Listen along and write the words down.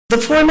The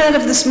format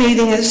of this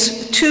meeting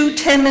is 2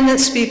 10-minute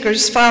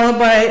speakers followed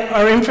by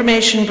our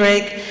information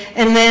break,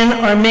 and then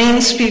our main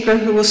speaker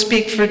who will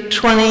speak for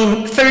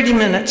 30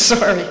 minutes,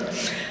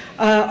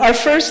 Our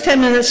first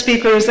 10-minute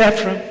speaker is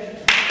Efram.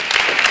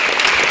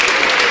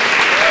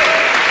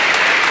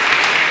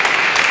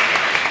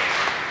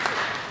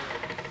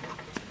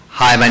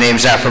 Hi, my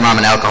name's Efram. I'm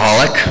an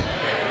alcoholic.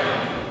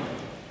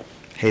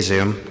 Hey,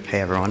 Zoom.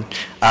 Hey, everyone.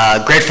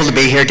 Grateful to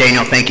be here.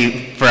 Daniel, thank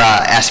you for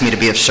asking me to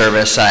be of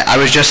service. I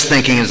was just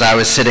thinking as I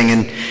was sitting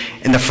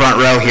in the front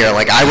row here,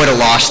 like I would have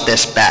lost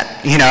this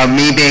bet. You know,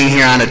 me being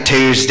here on a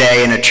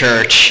Tuesday in a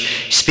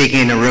church,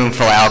 speaking in a room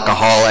full of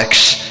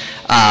alcoholics.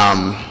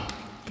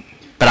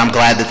 But I'm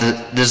glad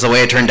that this is the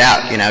way it turned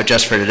out, you know,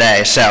 just for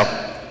today.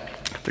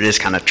 But it is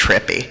kind of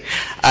trippy.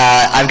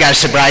 I've got a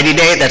sobriety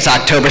date. That's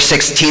October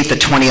 16th of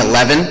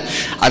 2011.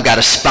 I've got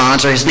a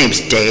sponsor. His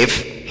name's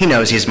Dave. He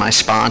knows he's my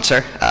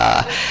sponsor.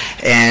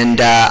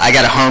 And I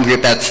got a home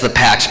group. That's the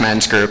PAX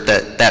Men's group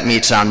that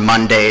meets on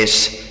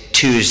Mondays,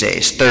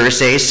 Tuesdays,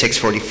 Thursdays,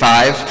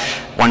 6:45,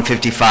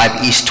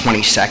 155 East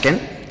 22nd.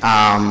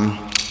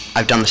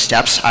 I've done the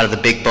steps out of the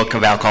big book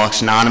of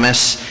Alcoholics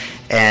Anonymous,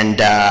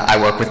 and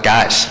I work with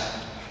guys.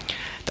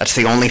 That's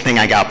the only thing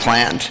I got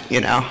planned, you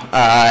know.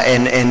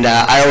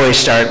 I always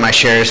start my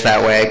shares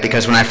that way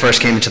because when I first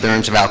came into the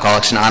rooms of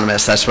Alcoholics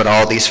Anonymous, that's what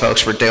all these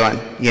folks were doing,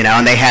 you know,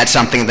 and they had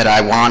something that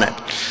I wanted,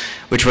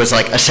 which was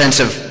like a sense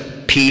of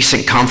peace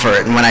and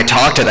comfort. And when I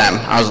talked to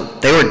them,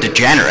 they were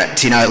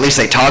degenerates, you know, at least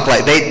they talked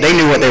like, they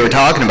knew what they were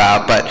talking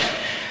about, but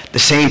the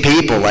same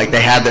people, like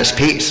they had this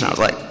peace. And I was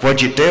like,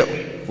 what'd you do?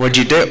 What'd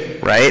you do,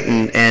 right?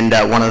 And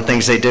one of the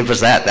things they did was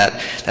that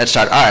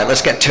started, all right,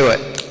 let's get to it.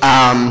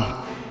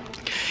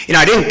 You know,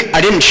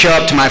 I didn't show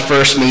up to my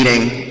first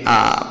meeting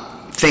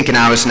thinking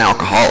I was an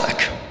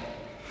alcoholic.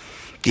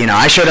 You know,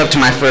 I showed up to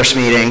my first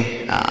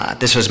meeting,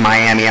 this was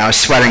Miami, I was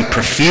sweating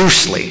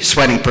profusely,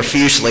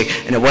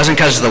 and it wasn't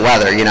because of the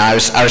weather, you know, I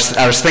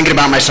was thinking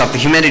about myself, the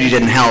humidity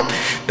didn't help,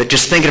 but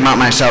just thinking about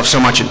myself so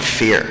much in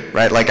fear,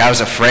 right? Like I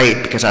was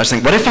afraid because I was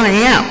thinking, what if I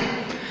am?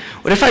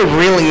 What if I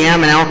really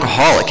am an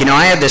alcoholic? You know,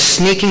 I had this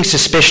sneaking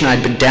suspicion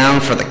I'd been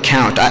down for the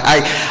count.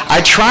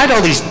 I tried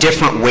all these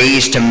different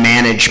ways to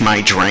manage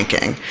my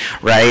drinking,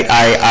 right?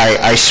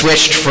 I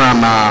switched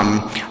from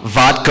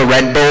vodka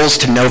Red Bulls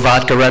to no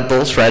vodka Red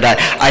Bulls, right?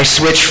 I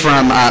switched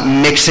from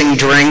mixing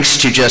drinks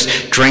to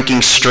just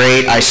drinking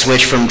straight. I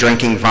switched from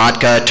drinking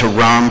vodka to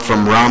rum,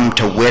 from rum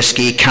to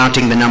whiskey,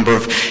 counting the number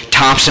of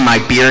tops in my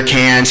beer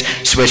cans,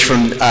 switched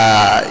from,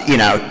 you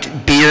know,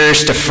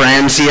 beers to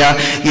Franzia,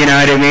 you know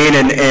what I mean,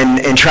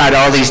 and tried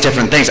all these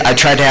different things. I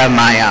tried to have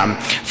my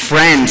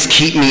friends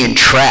keep me in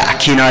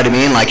track, you know what I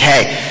mean, like,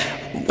 hey,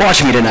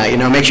 watch me tonight, you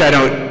know, make sure I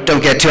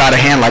don't get too out of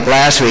hand like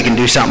last week and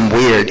do something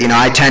weird. You know,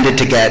 I tended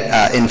to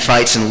get in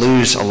fights and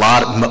lose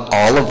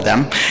all of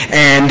them,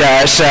 and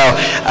so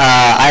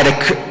I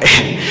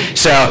had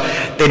so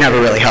they never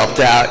really helped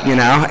out, you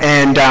know,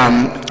 and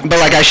but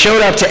like I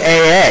showed up to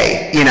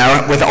AA, you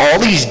know, with all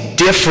these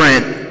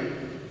different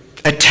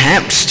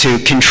attempts to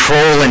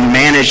control and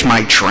manage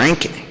my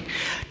drinking.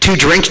 2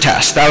 drink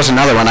tests, that was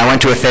another one. I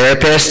went to a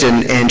therapist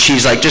and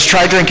she's like, just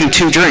try drinking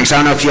 2 drinks. I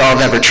don't know if you all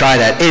have ever tried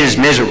that. It is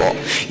miserable,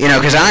 you know,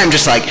 because I'm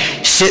just like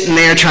sitting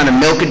there trying to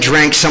milk a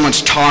drink.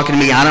 Someone's talking to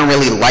me. I don't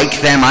really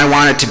like them. I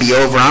want it to be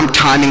over. I'm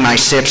timing my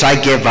sips. I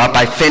give up.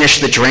 I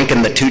finish the drink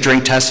and the 2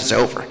 drink test is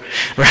over,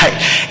 right?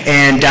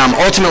 And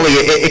ultimately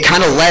it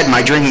kind of led,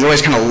 my drinking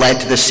always kind of led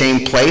to the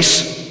same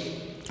place,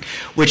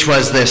 which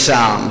was this,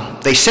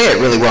 they say it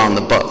really well in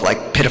the book,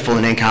 like pitiful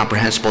and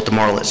incomprehensible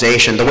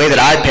demoralization. The way that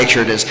I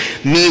pictured is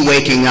me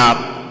waking up,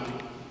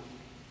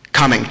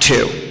 coming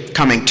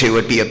to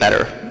would be a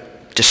better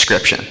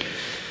description.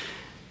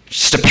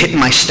 Just a pit in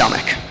my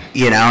stomach,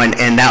 you know,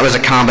 and that was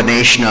a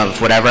combination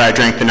of whatever I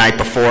drank the night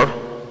before,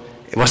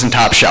 it wasn't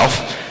top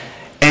shelf,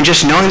 and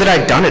just knowing that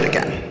I'd done it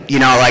again. You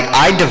know, like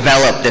I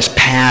developed this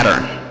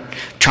pattern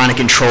trying to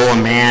control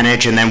and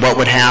manage, and then what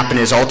would happen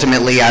is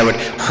ultimately I would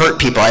hurt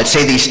people. I'd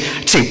say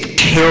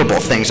terrible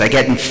things. I'd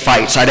get in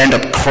fights. I'd end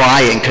up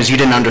crying because you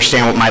didn't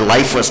understand what my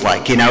life was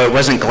like. You know, it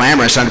wasn't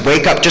glamorous. I'd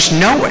wake up just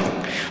knowing,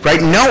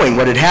 right? Knowing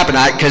what had happened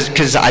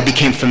because I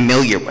became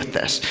familiar with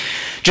this.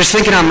 Just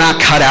thinking I'm not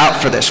cut out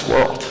for this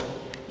world,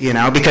 you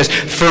know, because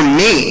for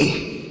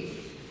me,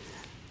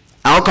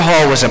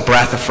 alcohol was a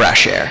breath of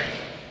fresh air.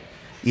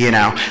 You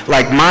know,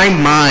 like my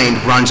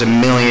mind runs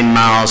 1,000,000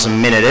 miles a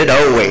minute. It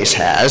always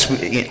has.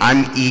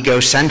 I'm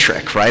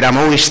egocentric, right? I'm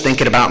always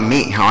thinking about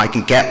me, how I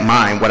can get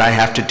mine, what I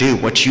have to do,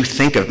 what you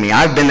think of me.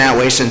 I've been that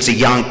way since a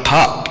young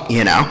pup,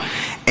 you know?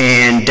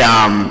 And,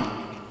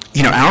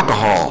 you know,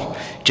 alcohol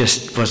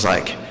just was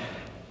like,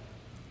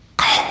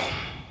 calm,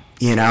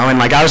 you know? And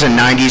like I was a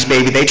 90s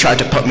baby. They tried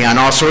to put me on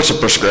all sorts of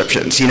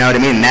prescriptions, you know what I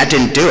mean? And that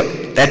didn't do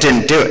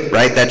it,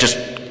 right? That just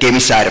gave me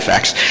side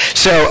effects.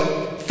 So,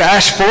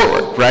 fast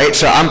forward, right?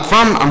 So I'm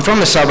from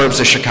the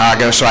suburbs of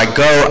Chicago, so I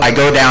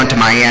go down to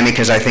Miami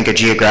because I think a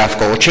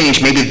geographical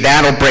change, maybe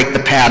that'll break the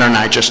pattern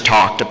I just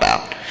talked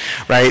about,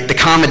 right? The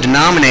common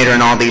denominator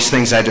in all these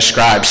things I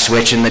described,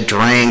 switching the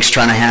drinks,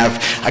 trying to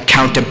have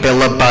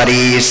accountability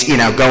buddies,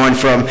 going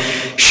from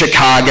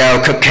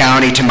Chicago, Cook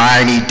County to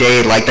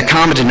Miami-Dade, like the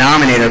common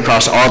denominator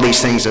across all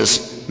these things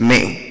is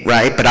me,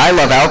 right? But I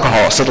love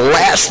alcohol, so the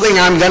last thing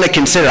I'm going to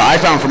consider, I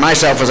found for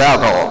myself, was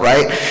alcohol,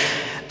 right?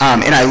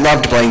 And I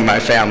loved blaming my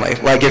family.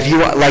 Like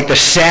the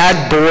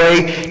sad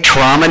boy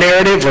trauma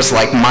narrative was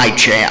like my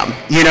jam.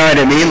 You know what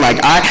I mean?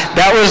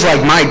 That was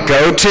like my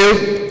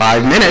go-to,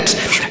 5 minutes,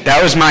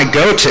 that was my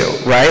go-to,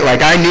 right?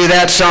 Like I knew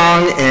that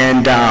song,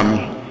 and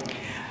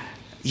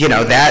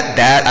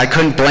that I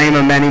couldn't blame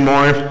them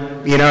anymore.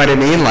 You know what I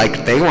mean?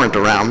 Like they weren't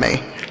around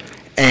me.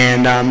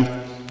 And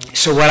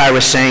so what I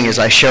was saying is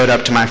I showed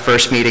up to my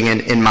first meeting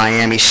in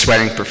Miami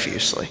sweating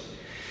profusely.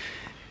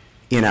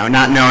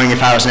 Not knowing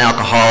if I was an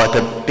alcoholic,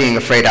 but being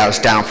afraid I was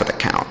down for the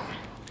count.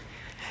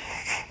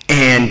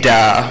 And,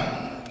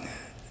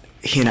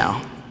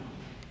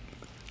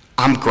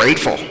 I'm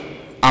grateful.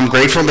 I'm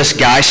grateful this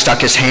guy stuck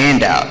his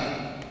hand out.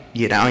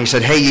 He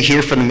said, hey, you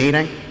here for the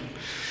meeting?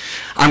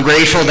 I'm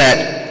grateful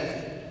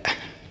that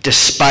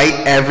despite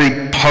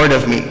every part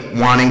of me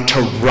wanting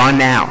to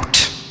run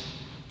out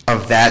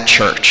of that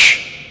church,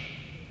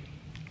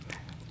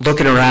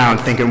 looking around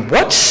thinking,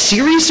 what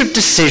series of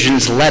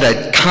decisions led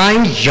a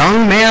kind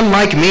young man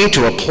like me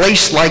to a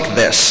place like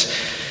this?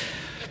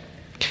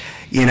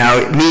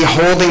 Me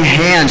holding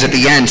hands at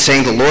the end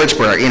saying the Lord's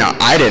Prayer.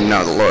 I didn't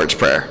know the Lord's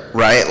Prayer,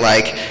 right?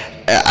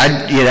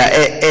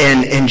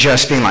 And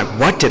just being like,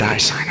 what did I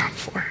sign up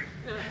for?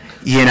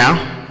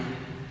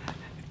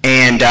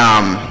 And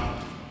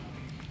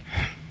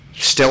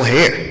still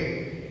here.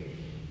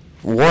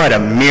 What a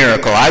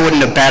miracle. I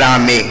wouldn't have bet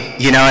on me.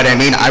 You know what I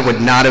mean? I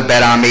would not have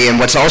bet on me. And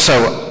what's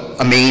also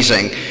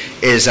amazing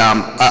is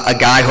a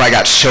guy who I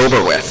got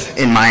sober with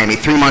in Miami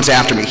 3 months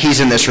after me. He's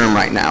in this room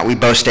right now. We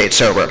both stayed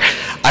sober.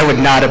 I would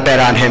not have bet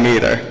on him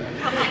either.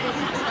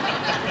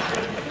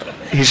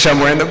 He's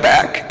somewhere in the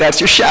back. That's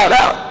your shout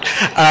out.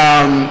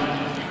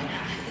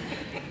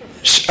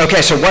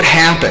 Okay, so what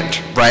happened,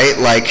 right?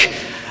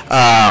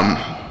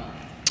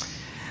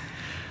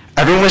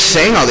 Everyone was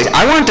saying all these.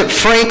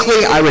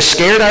 Frankly, I was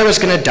scared I was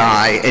going to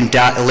die and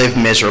live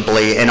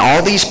miserably, and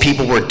all these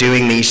people were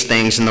doing these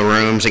things in the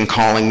rooms and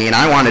calling me, and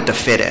I wanted to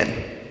fit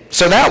in.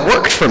 So that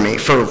worked for me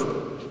for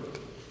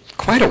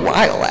quite a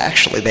while,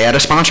 actually. They had a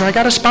sponsor, I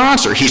got a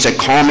sponsor. He said,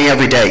 call me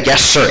every day.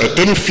 Yes, sir. It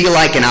didn't feel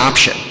like an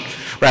option,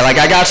 right? I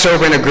got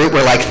sober in a group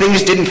where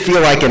things didn't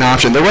feel like an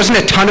option. There wasn't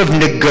a ton of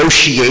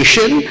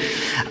negotiation,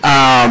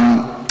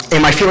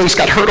 and my feelings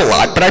got hurt a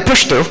lot, but I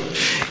pushed through,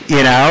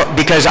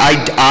 because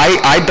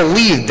I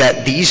believed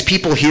that these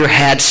people here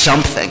had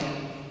something.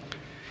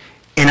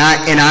 And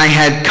I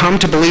had come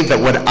to believe that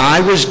what I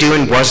was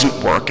doing wasn't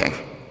working,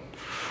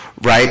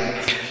 right?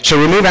 So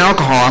remove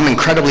alcohol, I'm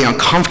incredibly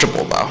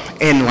uncomfortable though.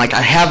 And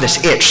I have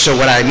this itch, so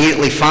what I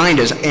immediately find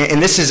is,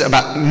 and this is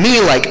about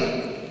me,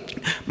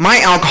 my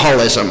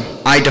alcoholism,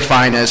 I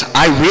define as,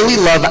 I really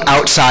love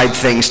outside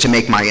things to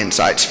make my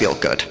insides feel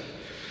good.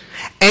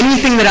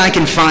 Anything that I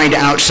can find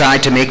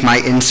outside to make my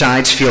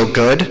insides feel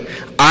good,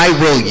 I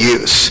will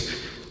use.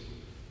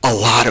 A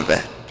lot of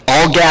it.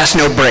 All gas,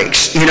 no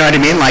brakes. You know what I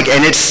mean?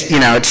 And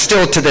it's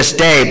still to this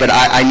day, but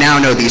I now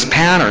know these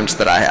patterns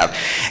that I have.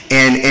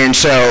 And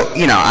so,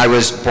 I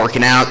was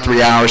working out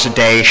 3 hours a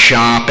day,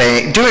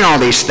 shopping, doing all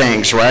these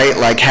things, right?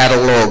 Had a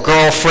little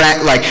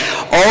girlfriend,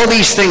 all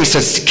these things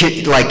to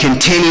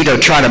continue to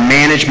try to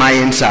manage my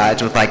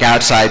insides with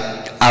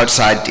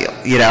outside deal,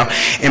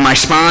 And my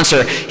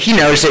sponsor, he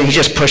noticed it, he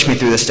just pushed me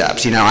through the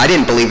steps, I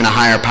didn't believe in a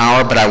higher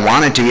power, but I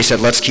wanted to. He said,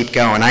 let's keep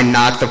going. I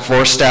knocked the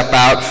 4th step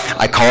out.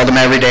 I called him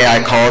every day.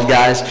 I called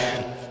guys.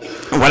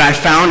 What I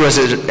found was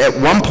at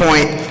one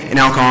point in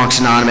Alcoholics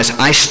Anonymous,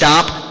 I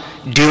stopped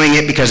doing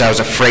it because I was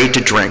afraid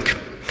to drink.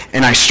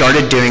 And I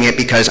started doing it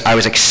because I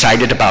was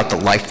excited about the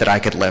life that I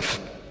could live.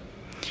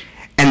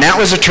 And that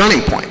was a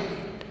turning point.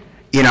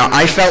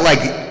 I felt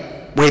like,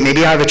 wait,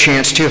 maybe I have a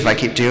chance too if I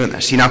keep doing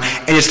this, And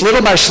it's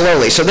little by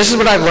slowly. So this is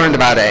what I've learned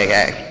about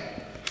AA.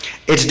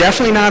 It's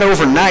definitely not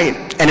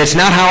overnight, and it's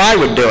not how I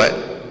would do it.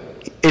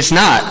 It's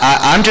not.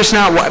 I'm just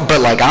not,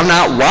 but I'm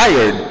not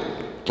wired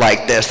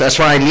like this. That's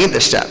why I need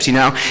the steps,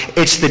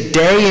 It's the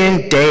day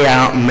in, day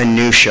out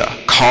minutia,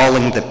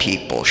 calling the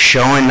people,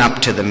 showing up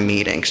to the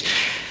meetings,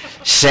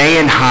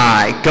 saying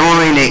hi,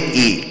 going to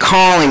eat,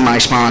 calling my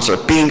sponsor,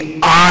 being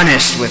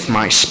honest with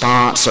my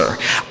sponsor.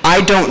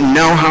 I don't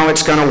know how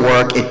it's going to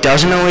work. It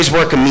doesn't always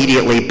work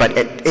immediately, but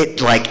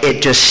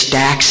it just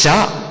stacks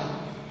up.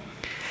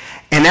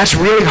 And that's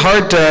really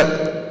hard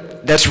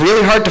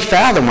to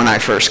fathom when I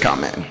first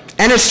come in.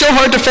 And it's still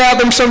hard to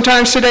fathom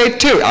sometimes today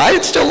too.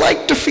 I'd still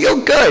like to feel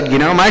good,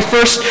 My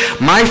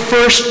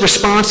first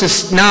response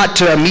is not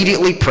to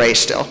immediately pray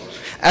still.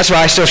 That's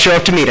why I still show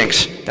up to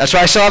meetings. That's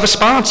why I still have a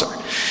sponsor.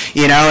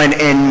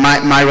 And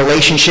my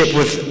relationship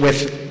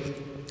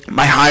with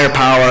my higher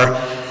power,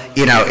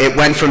 it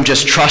went from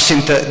just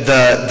trusting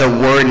the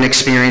word and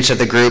experience of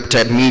the group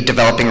to me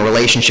developing a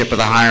relationship with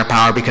a higher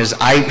power, because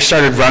I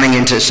started running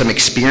into some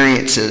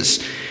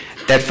experiences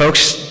that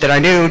folks that I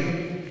knew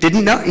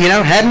didn't know,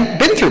 hadn't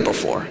been through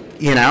before,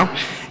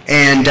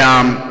 And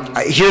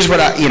here's what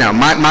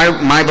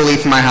my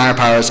belief in my higher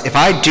power is, if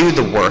I do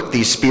the work,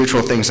 these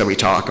spiritual things that we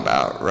talk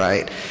about,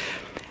 right?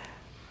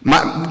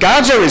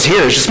 God's always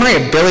here. It's just my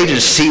ability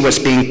to see what's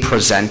being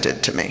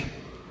presented to me,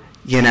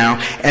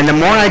 And the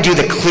more I do,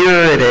 the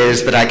clearer it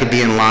is that I could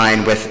be in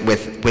line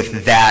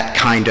with that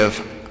kind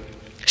of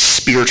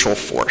spiritual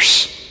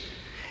force.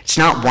 It's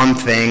not one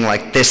thing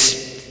like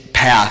this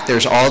path.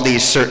 There's all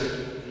these certain...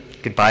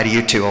 Goodbye to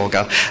you too,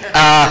 Olga.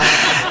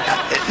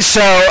 That's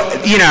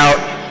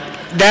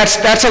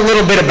a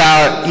little bit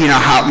about,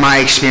 how my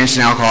experience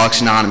in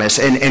Alcoholics Anonymous.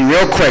 And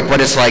real quick,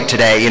 what it's like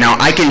today,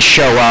 I can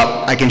show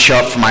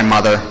up for my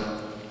mother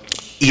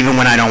even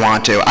when I don't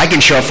want to. I can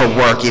show up for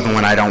work even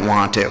when I don't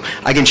want to.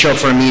 I can show up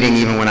for a meeting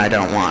even when I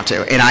don't want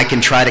to. And I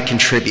can try to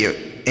contribute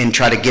and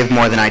try to give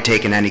more than I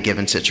take in any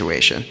given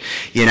situation,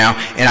 And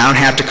I don't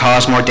have to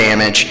cause more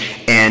damage,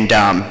 and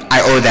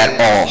I owe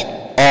that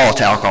all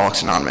to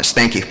Alcoholics Anonymous.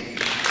 Thank you.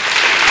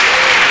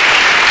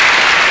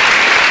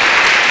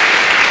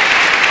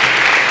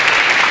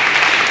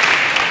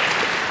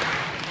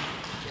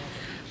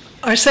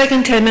 Our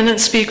second 10-minute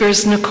speaker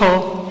is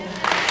Nicole.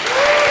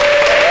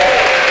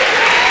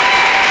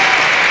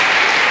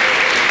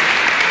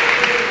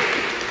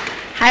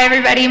 Hi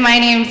everybody, my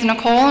name's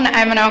Nicole and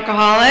I'm an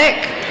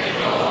alcoholic.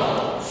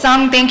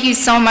 Thank you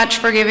so much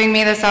for giving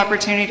me this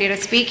opportunity to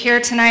speak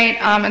here tonight.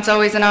 It's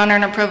always an honor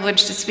and a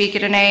privilege to speak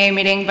at an AA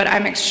meeting, but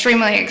I'm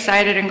extremely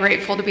excited and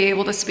grateful to be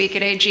able to speak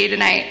at AG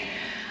tonight.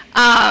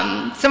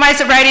 So my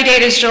sobriety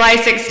date is July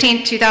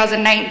 16th,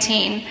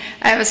 2019.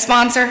 I have a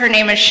sponsor, her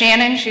name is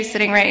Shannon. She's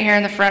sitting right here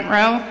in the front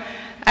row.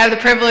 I have the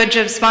privilege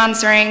of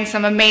sponsoring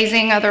some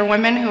amazing other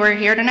women who are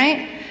here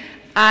tonight.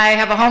 I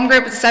have a home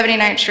group at the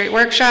 79th Street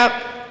Workshop.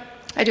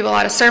 I do a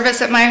lot of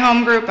service at my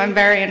home group. I'm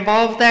very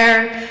involved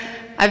there.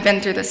 I've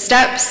been through the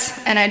steps,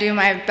 and I do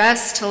my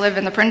best to live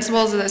in the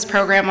principles of this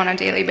program on a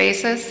daily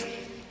basis.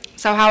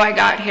 So how I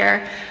got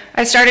here.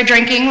 I started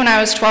drinking when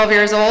I was 12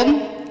 years old,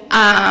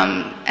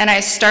 and I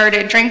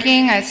started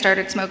drinking, I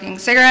started smoking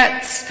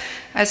cigarettes,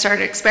 I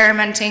started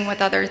experimenting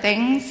with other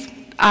things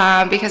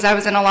because I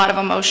was in a lot of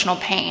emotional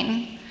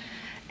pain.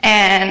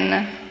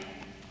 And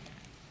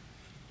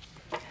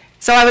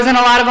so I was in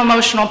a lot of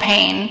emotional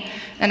pain,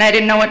 and I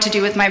didn't know what to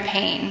do with my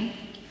pain.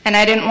 And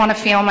I didn't want to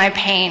feel my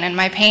pain, and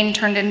my pain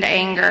turned into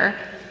anger,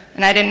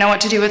 and I didn't know what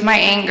to do with my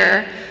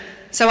anger.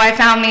 So I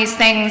found these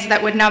things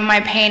that would numb my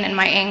pain and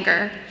my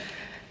anger.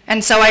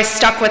 And so I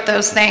stuck with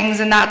those things,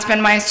 and that's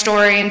been my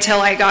story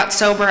until I got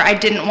sober. I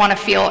didn't want to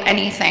feel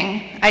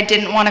anything. I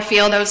didn't want to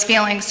feel those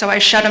feelings, so I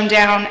shut them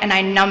down and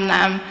I numbed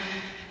them,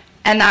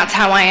 and that's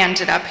how I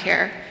ended up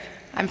here.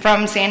 I'm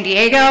from San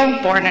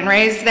Diego, born and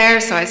raised there,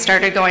 so I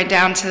started going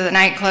down to the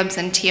nightclubs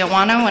in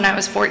Tijuana when I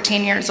was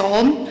 14 years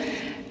old.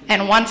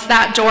 And once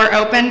that door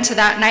opened to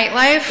that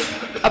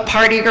nightlife, a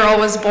party girl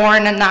was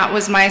born, and that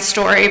was my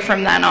story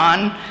from then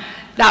on.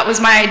 That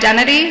was my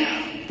identity.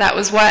 That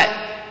was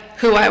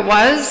who I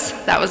was.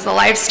 That was the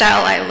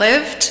lifestyle I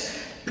lived.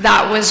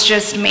 That was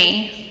just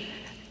me.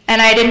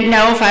 And I didn't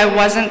know if I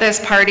wasn't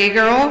this party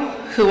girl,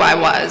 who I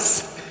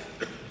was.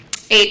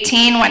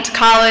 18, went to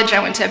college.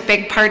 I went to a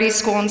big party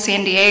school in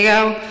San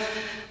Diego.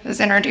 I was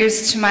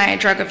introduced to my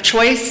drug of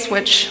choice,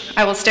 which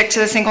I will stick to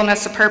the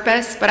singleness of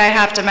purpose, but I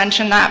have to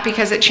mention that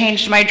because it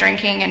changed my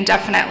drinking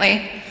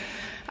indefinitely.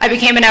 I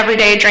became an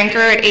everyday drinker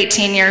at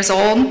 18 years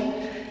old,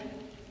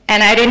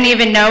 and I didn't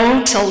even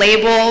know to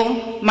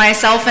label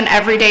myself an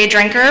everyday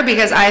drinker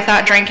because I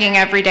thought drinking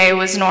every day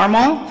was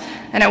normal.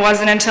 And it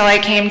wasn't until I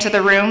came to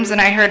the rooms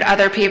and I heard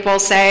other people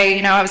say,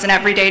 I was an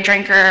everyday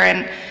drinker,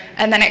 and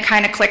then it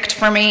kind of clicked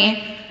for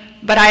me.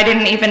 But I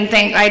didn't even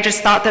think, I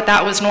just thought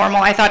that was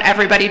normal. I thought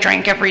everybody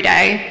drank every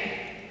day.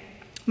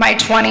 My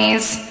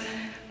 20s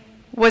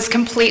was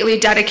completely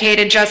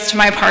dedicated just to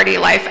my party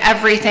life.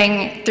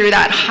 Everything through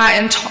that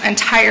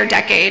entire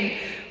decade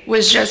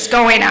was just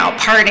going out,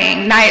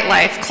 partying,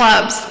 nightlife,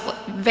 clubs,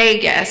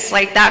 Vegas.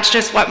 That's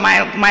just what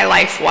my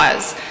life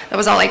was. That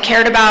was all I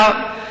cared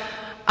about.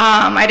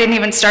 I didn't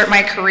even start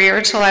my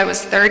career till I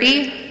was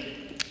 30.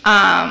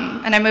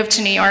 And I moved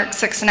to New York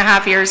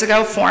 6.5 years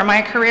ago for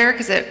my career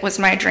because it was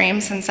my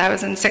dream since I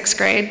was in 6th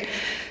grade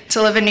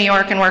to live in New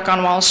York and work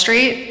on Wall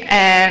Street,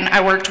 and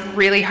I worked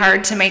really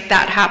hard to make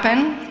that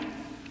happen.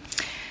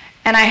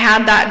 And I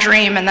had that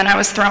dream, and then I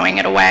was throwing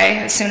it away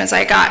as soon as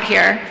I got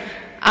here.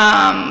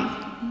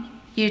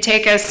 You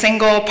take a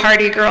single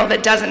party girl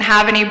that doesn't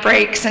have any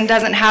breaks and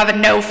doesn't have a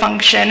no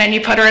function, and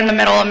you put her in the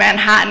middle of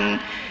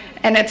Manhattan,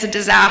 and it's a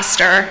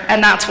disaster,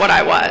 and that's what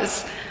I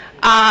was.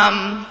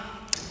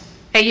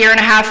 A year and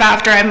a half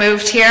after I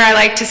moved here, I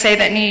like to say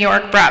that New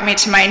York brought me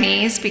to my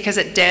knees because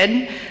it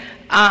did.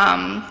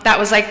 That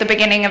was like the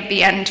beginning of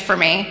the end for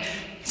me.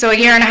 So a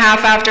year and a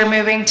half after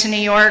moving to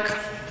New York,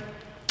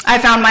 I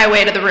found my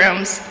way to the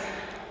rooms.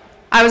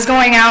 I was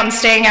going out and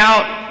staying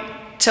out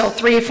till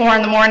 3, 4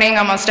 in the morning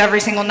almost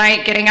every single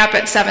night, getting up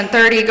at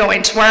 7:30,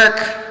 going to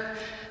work.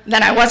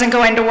 Then I wasn't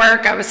going to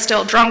work. I was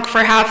still drunk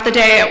for half the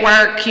day at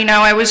work.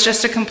 I was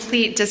just a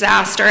complete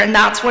disaster, and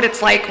that's what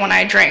it's like when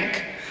I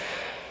drink.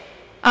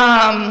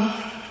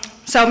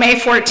 So May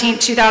 14th,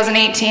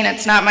 2018,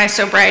 it's not my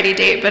sobriety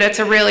date, but it's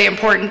a really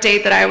important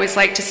date that I always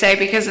like to say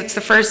because it's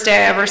the first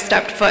day I ever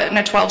stepped foot in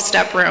a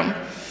 12-step room.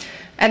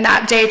 And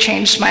that day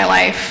changed my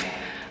life.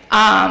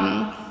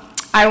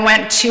 I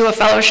went to a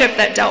fellowship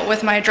that dealt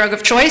with my drug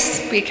of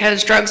choice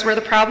because drugs were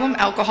the problem,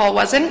 alcohol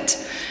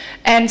wasn't.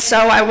 And so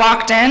I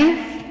walked in,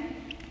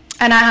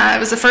 and it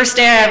was the first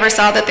day I ever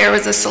saw that there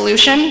was a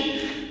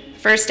solution.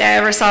 First day I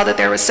ever saw that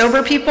there was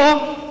sober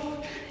people,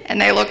 and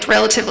they looked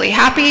relatively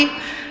happy.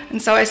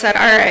 And so I said,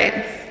 all right.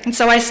 And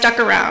so I stuck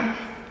around.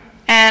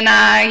 And,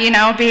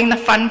 being the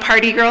fun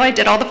party girl, I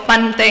did all the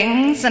fun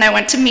things, and I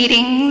went to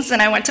meetings,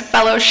 and I went to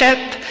fellowship,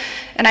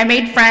 and I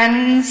made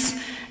friends,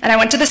 and I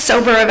went to the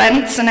sober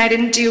events, and I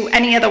didn't do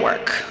any of the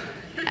work.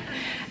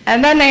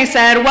 And then they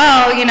said,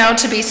 well,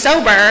 to be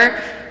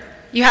sober,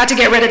 you have to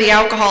get rid of the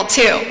alcohol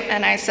too.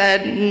 And I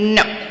said,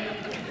 no.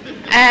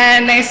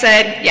 And they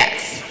said,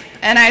 yes.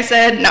 And I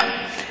said, no.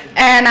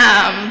 And,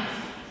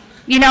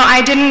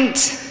 I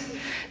didn't,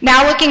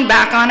 now looking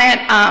back on it,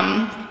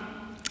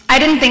 I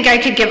didn't think I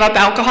could give up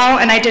alcohol,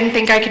 and I didn't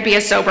think I could be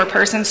a sober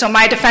person. So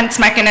my defense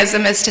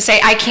mechanism is to say,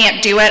 I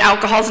can't do it,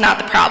 alcohol's not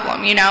the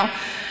problem,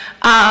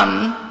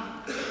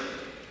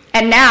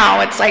 And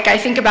now it's like, I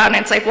think about it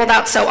and it's like, well,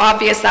 that's so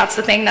obvious, that's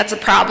the thing that's a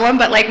problem,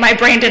 but like my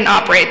brain didn't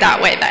operate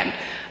that way then.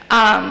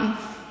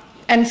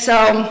 And so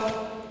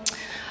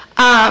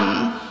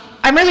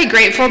I'm really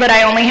grateful that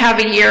I only have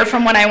a year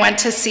from when I went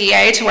to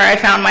CA to where I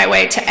found my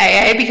way to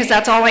AA, because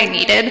that's all I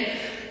needed.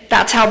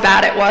 That's how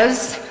bad it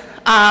was.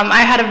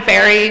 I had a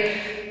very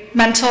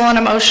mental and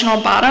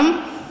emotional bottom.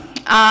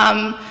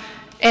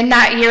 In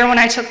that year when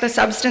I took the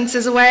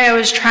substances away, I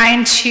was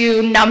trying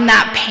to numb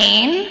that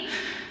pain.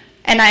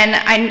 And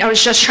I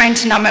was just trying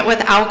to numb it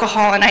with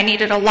alcohol, and I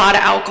needed a lot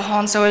of alcohol,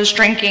 and so I was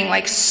drinking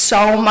like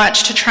so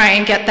much to try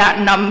and get that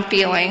numb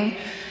feeling.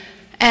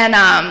 And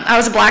I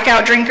was a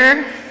blackout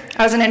drinker.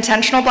 I was an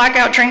intentional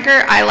blackout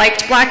drinker. I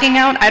liked blacking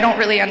out. I don't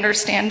really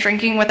understand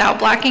drinking without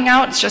blacking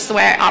out. It's just the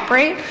way I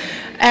operate.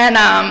 And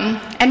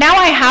now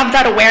I have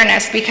that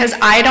awareness because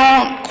I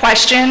don't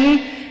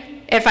question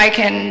if I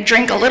can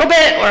drink a little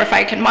bit or if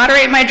I can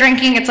moderate my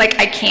drinking. It's like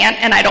I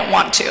can't and I don't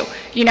want to,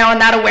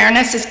 and that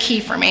awareness is key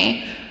for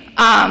me.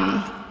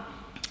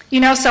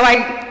 So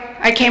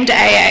I came to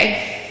AA,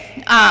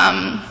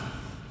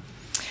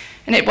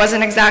 and it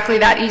wasn't exactly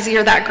that easy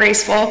or that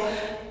graceful,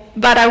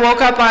 but I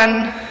woke up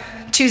on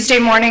Tuesday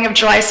morning of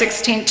July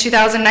 16,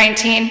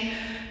 2019,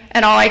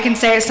 and all I can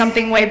say is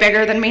something way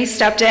bigger than me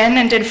stepped in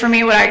and did for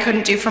me what I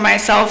couldn't do for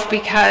myself,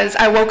 because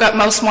I woke up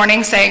most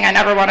mornings saying I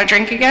never want to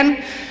drink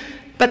again,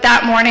 but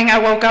that morning I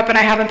woke up and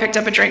I haven't picked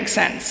up a drink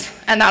since,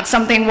 and that's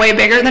something way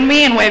bigger than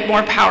me and way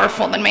more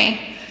powerful than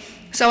me.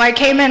 So I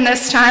came in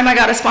this time, I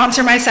got to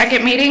sponsor my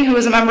second meeting, who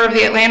was a member of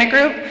the Atlantic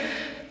group.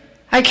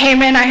 I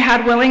came in, I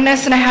had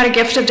willingness and I had a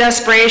gift of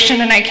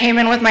desperation, and I came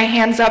in with my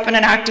hands up in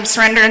an act of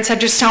surrender and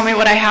said, just tell me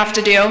what I have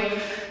to do,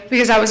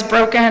 because I was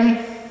broken,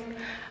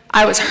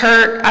 I was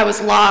hurt, I was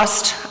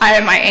lost,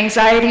 my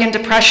anxiety and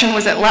depression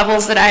was at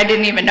levels that I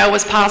didn't even know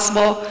was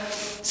possible.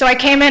 So I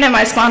came in and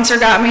my sponsor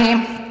got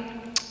me,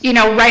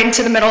 right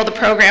into the middle of the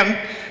program.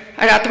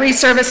 I got 3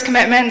 service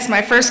commitments.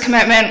 My first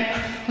commitment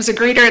was a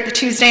greeter at the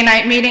Tuesday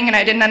night meeting, and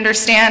I didn't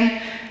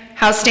understand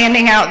how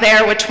standing out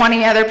there with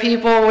 20 other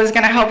people was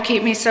going to help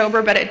keep me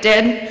sober, but it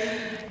did.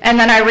 And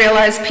then I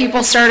realized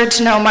people started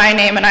to know my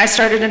name, and I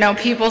started to know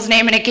people's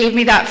name, and it gave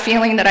me that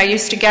feeling that I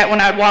used to get when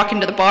I'd walk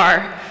into the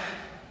bar.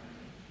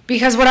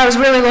 Because what I was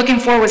really looking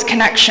for was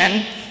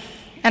connection,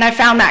 and I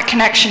found that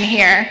connection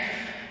here.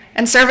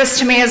 And service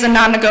to me is a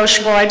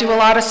non-negotiable. I do a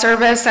lot of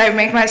service. I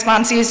make my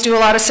sponsees do a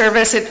lot of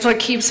service. It's what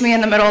keeps me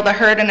in the middle of the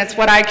herd, and it's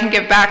what I can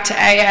give back to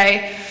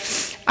AA.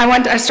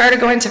 I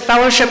started going to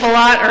fellowship a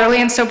lot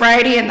early in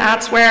sobriety, and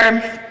that's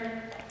where,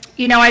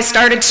 I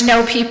started to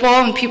know people,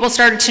 and people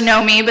started to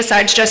know me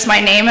besides just my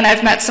name, and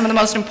I've met some of the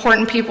most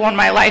important people in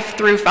my life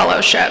through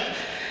fellowship.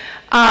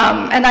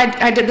 And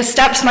I did the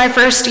steps my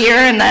first year,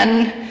 and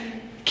then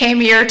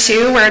came year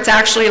 2 where it's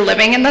actually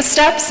living in the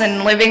steps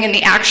and living in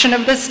the action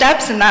of the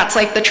steps, and that's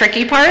like the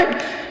tricky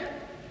part.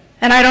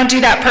 And I don't do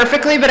that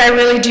perfectly, but I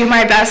really do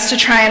my best to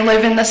try and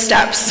live in the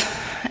steps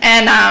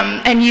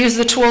and use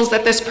the tools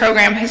that this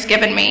program has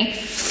given me.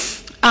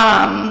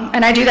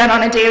 And I do that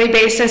on a daily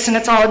basis, and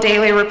it's all a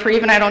daily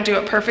reprieve, and I don't do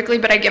it perfectly,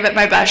 but I give it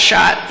my best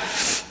shot.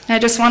 And I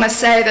just want to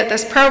say that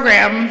this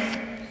program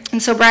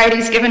and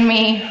sobriety's given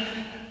me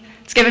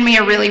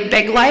a really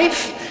big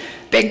life.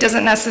 Big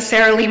doesn't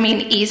necessarily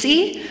mean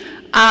easy,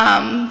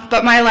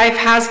 but my life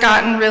has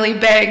gotten really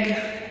big,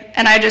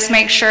 and I just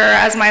make sure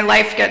as my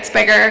life gets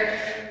bigger,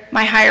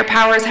 my higher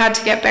powers had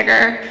to get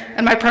bigger,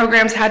 and my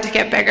programs had to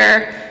get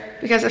bigger,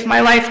 because if my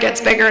life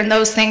gets bigger and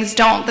those things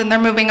don't, then they're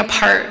moving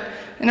apart,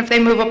 and if they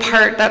move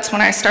apart, that's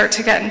when I start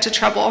to get into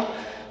trouble.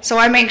 So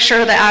I make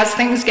sure that as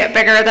things get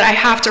bigger, that I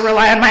have to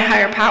rely on my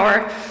higher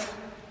power.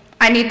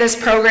 I need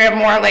this program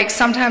more. Like,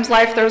 sometimes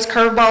life throws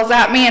curveballs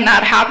at me, and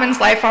that happens,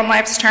 life on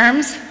life's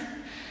terms.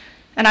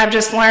 And I've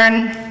just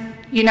learned,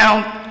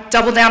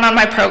 double down on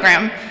my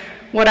program.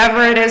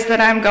 whatever it is that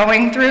I'm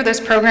going through, this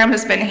program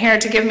has been here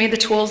to give me the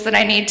tools that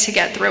I need to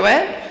get through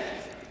it.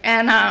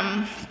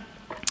 And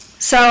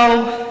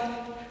so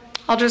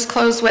I'll just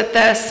close with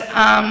this.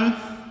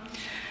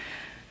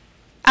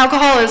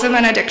 Alcoholism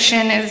and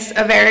addiction is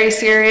a very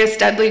serious,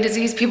 deadly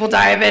disease. People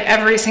die of it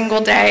every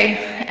single day.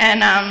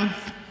 And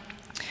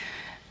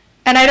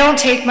I don't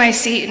take my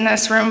seat in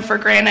this room for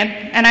granted,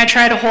 and I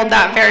try to hold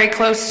that very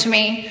close to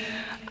me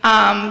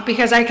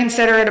because I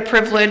consider it a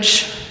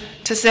privilege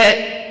to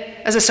sit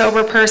as a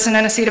sober person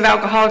in a seat of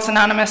Alcoholics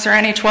Anonymous or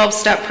any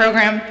 12-step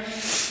program.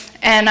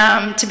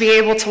 And to be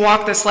able to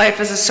walk this life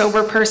as a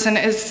sober person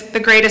is the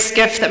greatest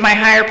gift that my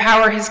higher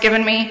power has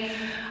given me.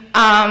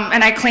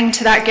 And I cling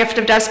to that gift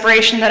of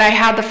desperation that I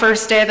had the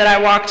first day that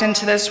I walked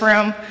into this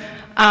room.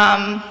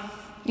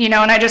 You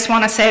know, and I just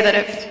want to say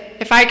that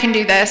if I can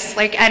do this,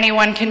 like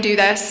anyone can do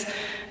this,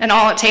 and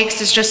all it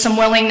takes is just some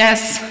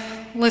willingness,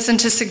 listen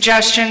to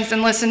suggestions,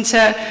 and listen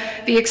to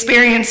the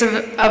experience of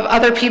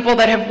other people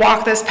that have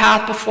walked this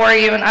path before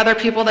you and other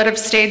people that have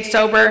stayed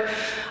sober,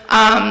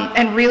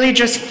 and really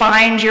just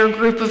find your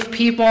group of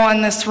people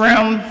in this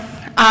room,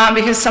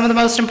 because some of the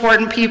most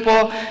important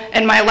people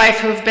in my life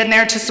who have been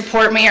there to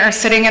support me are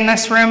sitting in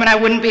this room, and I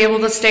wouldn't be able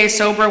to stay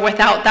sober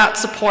without that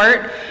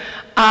support.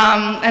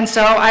 And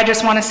so I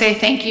just want to say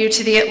thank you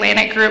to the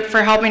Atlantic Group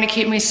for helping to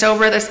keep me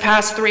sober this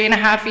past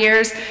 3.5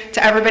 years,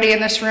 to everybody in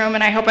this room,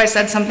 and I hope I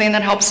said something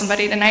that helped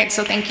somebody tonight,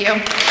 so thank you.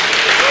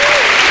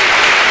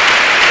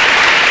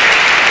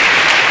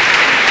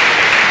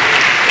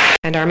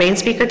 And our main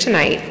speaker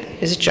tonight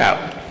is Joe.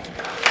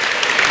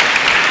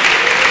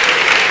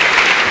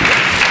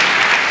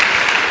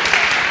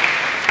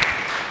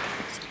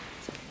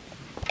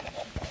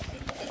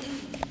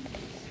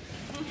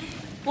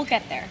 We'll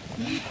get there.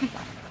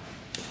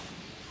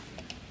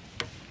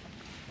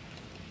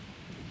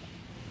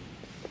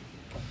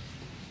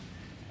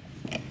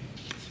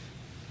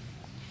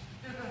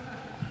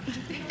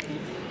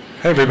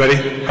 Hey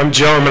everybody, I'm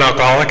Joe, I'm an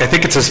alcoholic. I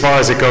think it's as far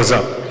as it goes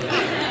up.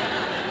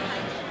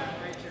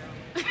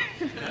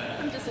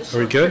 Are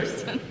we good?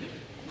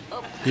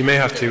 You may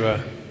have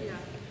to...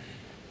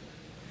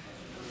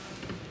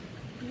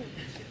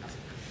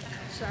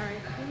 Sorry,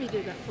 let me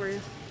do that for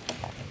you.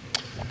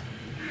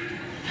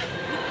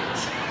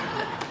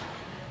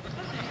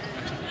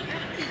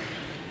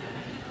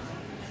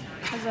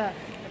 How's that?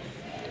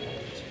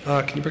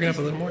 Can you bring it up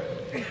a little more?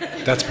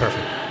 That's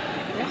perfect.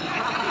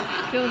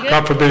 Feeling good?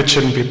 God forbid it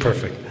shouldn't be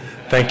perfect.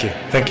 Thank you.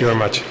 Thank you very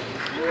much.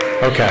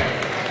 Okay.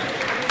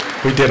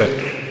 We did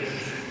it.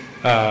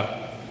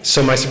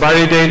 So my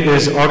sobriety date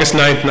is August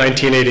 9th,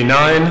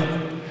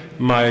 1989.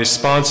 My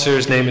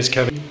sponsor's name is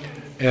Kevin.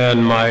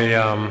 And my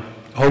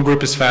home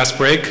group is Fast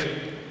Break,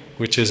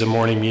 which is a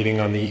morning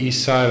meeting on the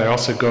east side. I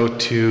also go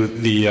to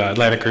the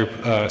Atlantic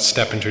Group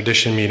Step and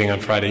Tradition meeting on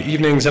Friday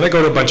evenings, and I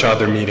go to a bunch of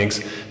other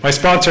meetings. My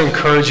sponsor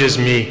encourages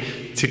me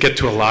to get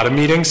to a lot of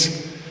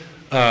meetings.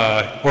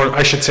 Or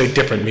I should say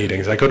different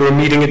meetings. I go to a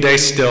meeting a day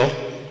still.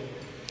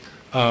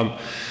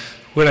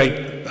 When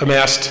I'm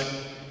asked,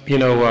 you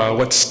know,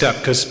 what step,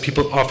 because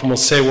people often will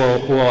say,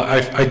 well,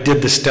 I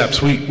did the steps.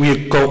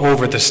 We go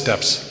over the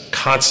steps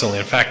constantly.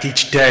 In fact,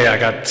 each day I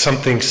got some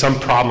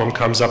problem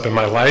comes up in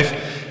my life,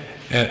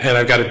 and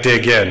I've got to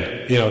dig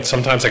in. You know,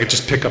 sometimes I could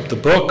just pick up the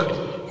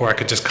book, or I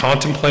could just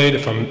contemplate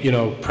if I'm, you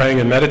know,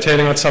 praying and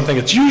meditating on something.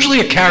 It's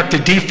usually a character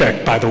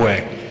defect, by the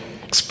way.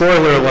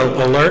 Spoiler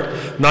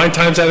alert, 9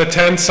 times out of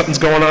 10, something's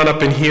going on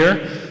up in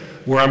here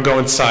where I'm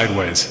going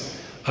sideways.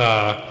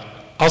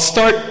 I'll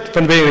start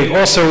from the beginning.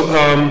 Also,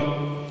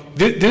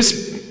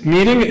 this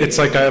meeting, it's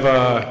like I have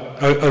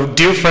a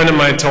dear friend of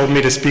mine told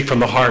me to speak from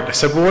the heart. I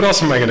said, well, what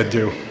else am I going to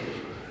do,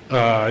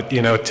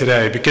 you know,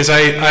 today? Because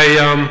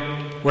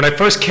when I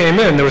first came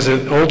in, there was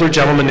an older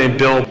gentleman named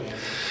Bill.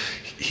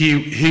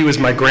 He was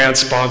my grant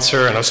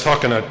sponsor, and I was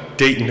talking to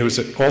Dayton, who was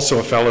also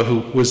a fellow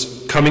who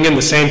was coming in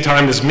the same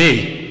time as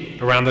me,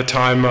 around the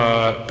time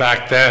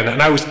back then,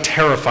 and I was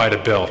terrified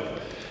of Bill.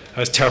 I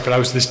was terrified. I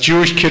was this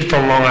Jewish kid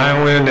from Long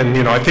Island, and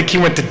you know, I think he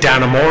went to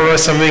Dannemora or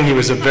something. He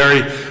was a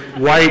very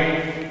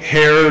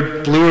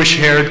white-haired,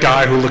 bluish-haired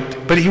guy who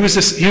looked, but he was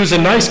a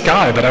nice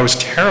guy, but I was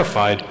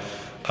terrified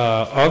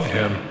of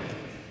him.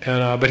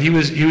 And but he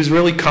was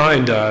really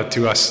kind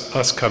to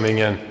us coming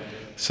in.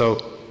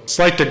 So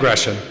slight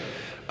digression.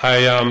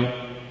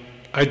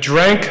 I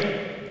drank.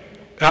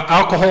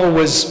 Alcohol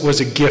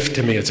was a gift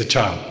to me as a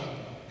child.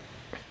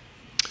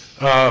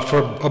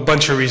 For a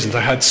bunch of reasons.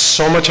 I had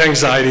so much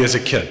anxiety as a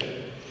kid.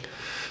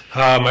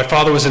 My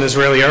father was an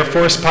Israeli Air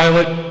Force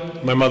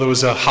pilot. My mother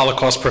was a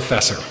Holocaust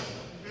professor.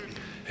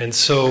 And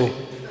so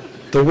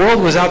the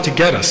world was out to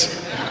get us.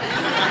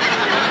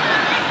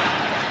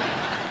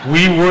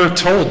 We were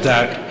told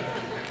that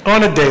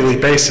on a daily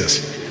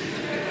basis.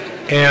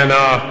 And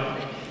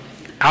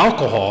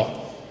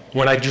alcohol,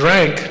 when I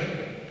drank,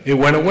 it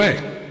went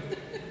away.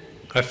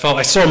 I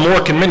saw more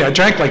convenient. I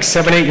drank like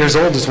 7, 8 years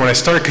old is when I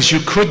started, because you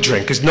could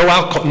drink, because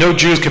no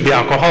Jews could be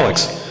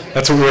alcoholics.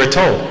 That's what we were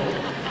told.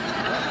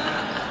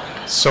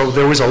 So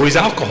there was always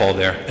alcohol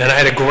there. And I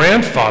had a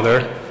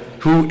grandfather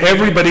who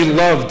everybody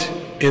loved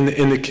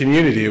in the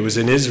community. It was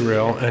in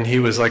Israel, and he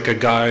was like a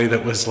guy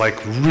that was like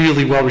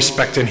really well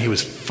respected, and he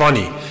was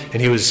funny,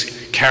 and he was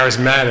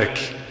charismatic.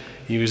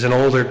 He was an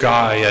older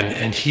guy,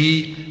 and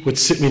he would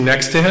sit me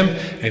next to him,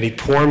 and he'd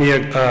pour me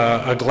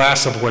a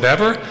glass of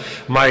whatever.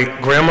 My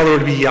grandmother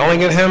would be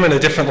yelling at him in a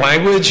different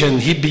language, and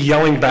he'd be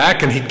yelling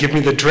back, and he'd give me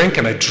the drink,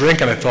 and I'd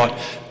drink, and I thought,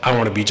 I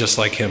want to be just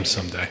like him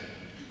someday.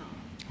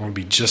 I want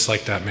to be just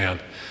like that man.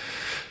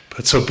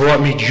 But so it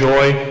brought me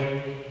joy.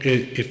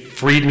 It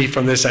freed me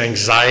from this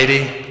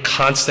anxiety,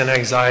 constant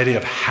anxiety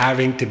of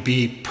having to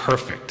be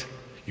perfect.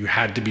 You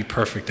had to be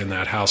perfect in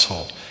that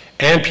household.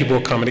 And people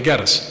were coming to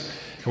get us.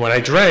 And when I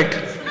drank,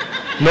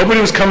 nobody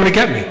was coming to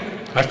get me.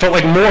 I felt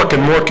like Mork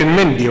and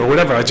Mindy or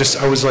whatever.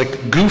 I was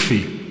like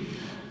goofy.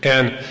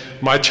 And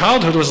my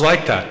childhood was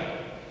like that.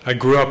 I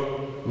grew up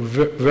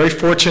very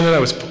fortunate.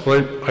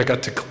 I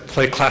got to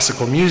play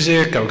classical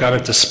music. I got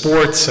into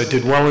sports. I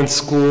did well in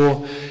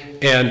school.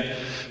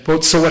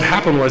 So what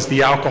happened was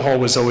the alcohol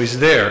was always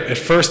there. At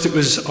first it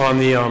was on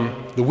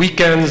the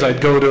weekends.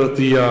 I'd go to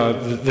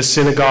the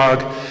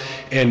synagogue,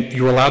 and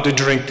you were allowed to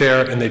drink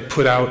there, and they'd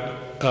put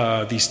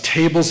out these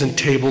tables and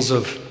tables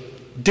of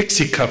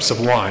Dixie cups of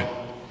wine.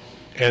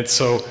 And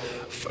so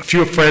a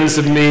few friends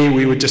of me,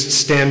 we would just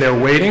stand there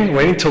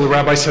waiting till the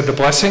rabbi said the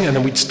blessing, and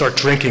then we'd start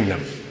drinking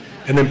them.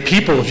 And then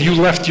people, if you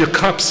left your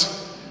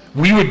cups,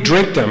 we would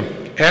drink them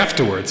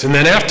afterwards. And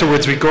then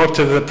afterwards, we'd go up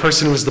to the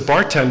person who was the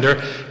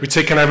bartender, we'd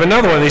say, can I have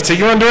another one? They'd say,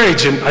 you're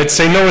underage. And I'd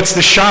say, no, it's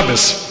the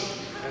Shabbos.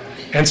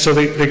 And so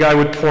the guy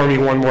would pour me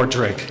one more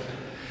drink.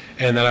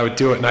 And then I would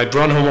do it, and I'd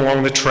run home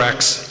along the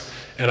tracks.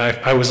 And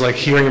I was like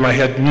hearing in my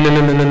head, no,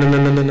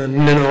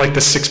 like the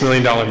 $6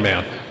 Million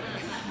Man.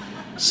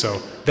 So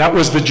that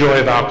was the joy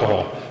of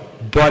alcohol.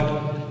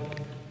 But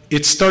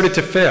it started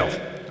to fail,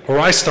 or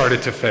I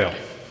started to fail.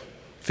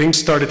 Things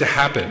started to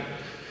happen.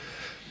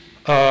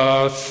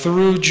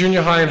 Through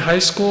junior high and high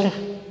school,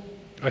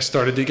 I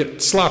started to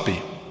get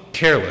sloppy,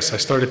 careless. I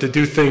started to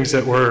do things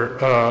that were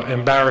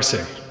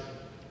embarrassing.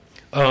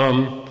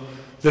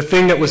 The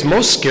thing that was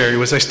most scary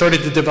was I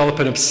started to develop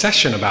an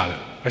obsession about it.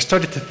 I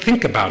started to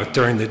think about it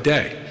during the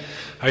day.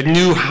 I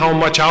knew how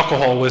much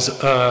alcohol was,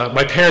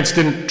 my parents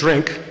didn't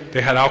drink.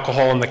 They had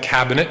alcohol in the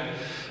cabinet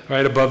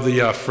right above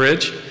the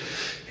fridge.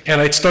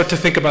 And I'd start to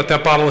think about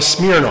that bottle of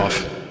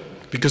Smirnoff.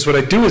 Because what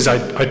I'd do is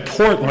I'd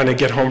pour it when I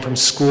get home from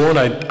school, and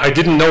I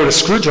didn't know what a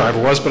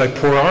screwdriver was, but I'd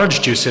pour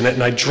orange juice in it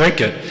and I'd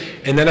drink it.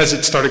 And then as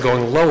it started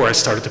going lower, I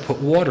started to put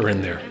water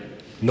in there.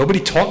 Nobody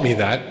taught me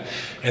that.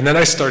 And then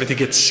I started to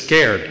get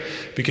scared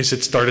because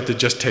it started to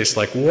just taste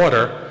like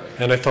water.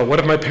 And I thought, what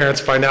if my parents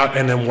find out,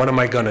 and then what am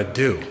I going to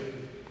do?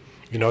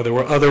 You know, there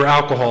were other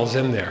alcohols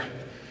in there.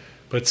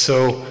 But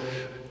so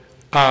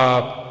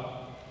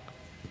a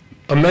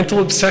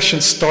mental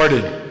obsession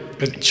started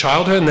in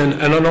childhood, and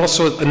then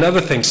also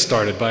another thing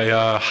started by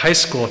high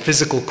school, a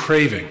physical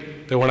craving.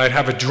 That when I'd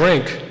have a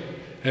drink,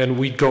 and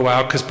we'd go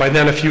out, because by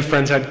then a few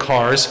friends had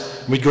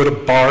cars, we'd go to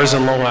bars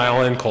in Long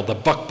Island called the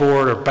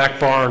Buckboard or Back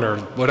Barn or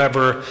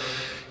whatever,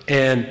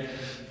 and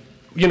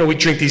you know, we'd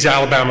drink these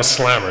Alabama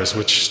Slammers,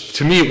 which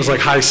to me it was like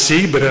high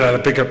C, but it had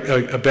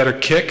a better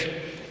kick.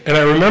 And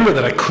I remember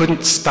that I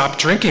couldn't stop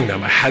drinking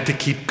them. I had to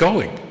keep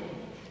going.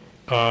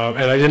 And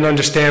I didn't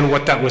understand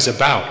what that was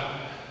about.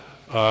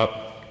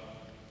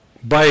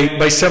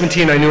 By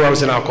 17, I knew I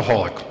was an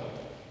alcoholic.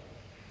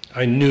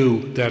 I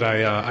knew that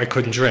I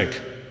couldn't drink.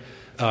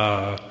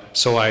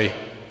 So I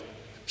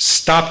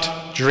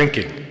stopped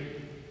drinking.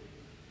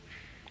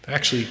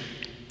 Actually,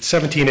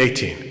 17,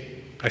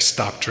 18, I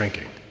stopped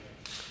drinking.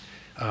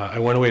 I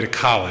went away to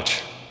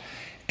college,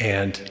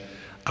 and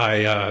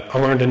I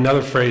learned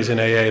another phrase in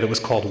AA that was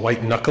called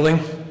white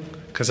knuckling,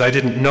 because I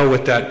didn't know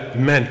what that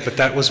meant, but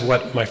that was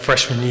what my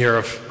freshman year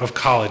of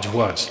college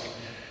was,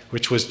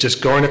 which was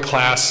just going to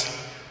class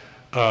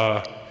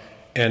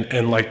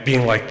and like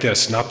being like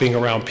this, not being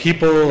around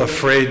people,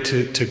 afraid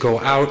to go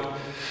out,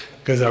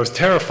 because I was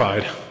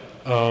terrified.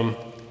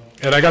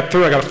 And I got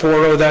through. I got a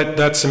 4.0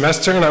 that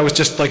semester, and I was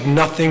just like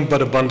nothing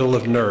but a bundle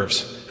of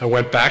nerves. I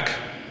went back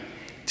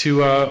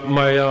to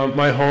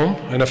my home,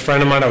 and a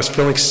friend of mine, I was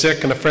feeling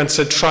sick, and a friend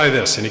said, try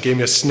this, and he gave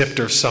me a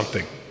snifter of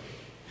something.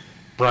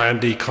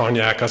 Brandy,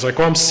 cognac. I was like,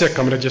 well, I'm sick,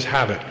 I'm going to just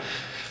have it.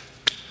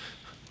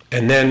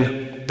 And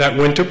then that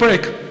winter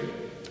break,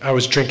 I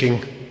was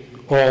drinking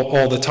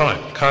all the time,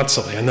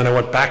 constantly. And then I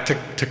went back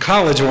to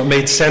college, and what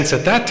made sense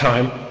at that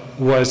time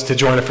was to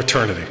join a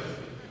fraternity.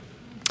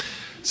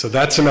 So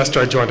that semester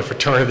I joined a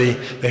fraternity.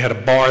 They had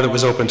a bar that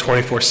was open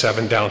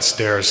 24/7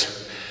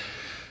 downstairs.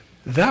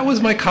 That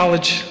was my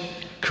college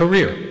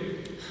career.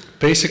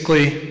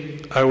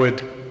 Basically, I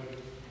would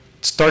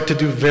start to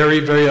do very,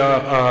 very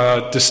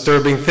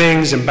disturbing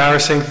things,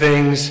 embarrassing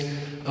things.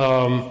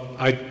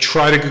 I'd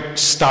try to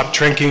stop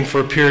drinking for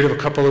a period of a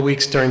couple of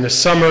weeks during the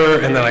summer,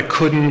 and then I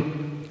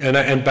couldn't,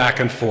 and back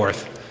and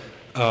forth.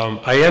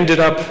 I ended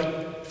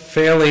up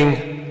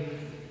failing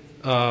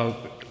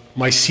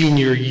my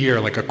senior year,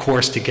 like a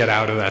course to get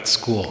out of that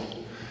school.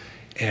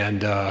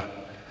 And,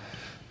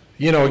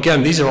 you know,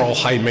 again, these are all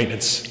high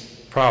maintenance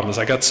problems.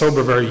 I got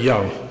sober very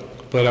young,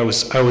 but I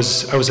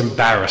was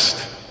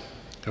embarrassed.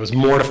 I was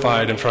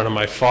mortified in front of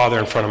my father,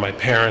 in front of my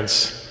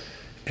parents.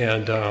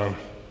 And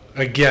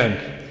again,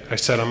 I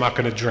said, I'm not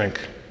going to drink.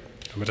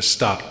 I'm going to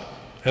stop.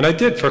 And I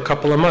did for a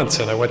couple of months.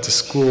 And I went to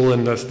school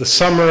in the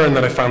summer, and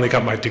then I finally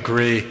got my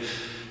degree,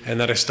 and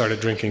then I started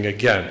drinking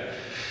again.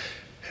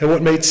 And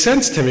what made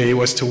sense to me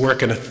was to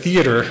work in a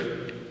theater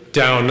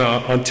down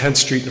on 10th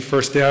Street and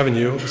First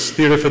Avenue. It was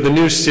Theater for the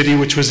New City,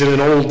 which was in an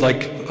old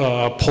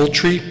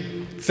poultry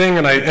thing,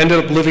 and I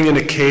ended up living in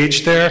a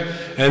cage there.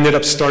 I ended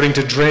up starting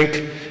to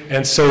drink,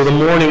 and so the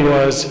morning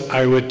was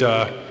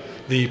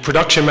the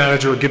production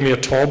manager would give me a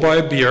tall boy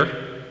of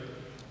beer,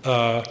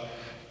 a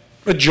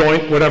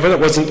joint, whatever. That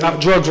wasn't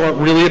drugs weren't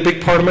really a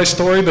big part of my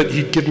story, but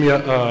he'd give me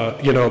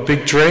a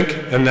big drink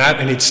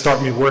and he'd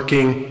start me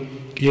working,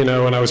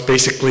 and I was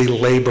basically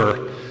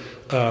labor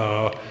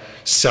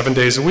 7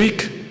 days a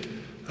week.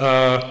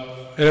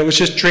 And it was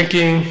just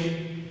drinking,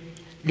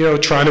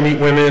 trying to meet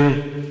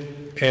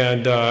women,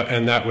 and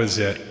that was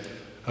it.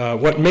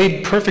 What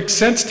made perfect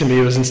sense to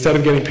me was instead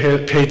of getting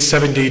paid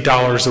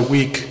 $70 a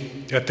week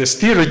at this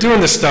theater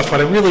doing this stuff,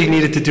 what I really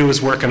needed to do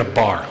was work in a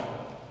bar.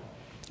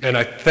 And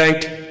I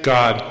thank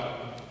God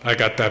I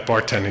got that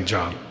bartending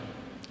job.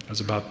 I was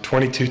about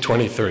 22,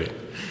 23.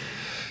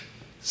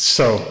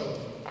 So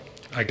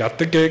I got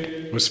the gig.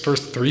 It was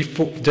first 3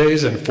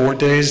 days and 4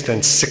 days,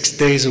 then 6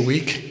 days a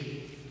week.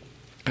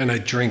 And I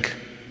drink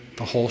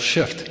the whole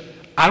shift.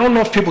 I don't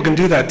know if people can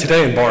do that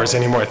today in bars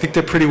anymore. I think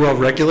they're pretty well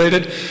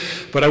regulated.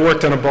 But I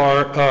worked in a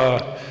bar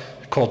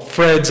called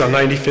Fred's on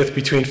 95th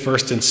between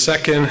 1st and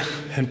 2nd.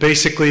 And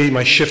basically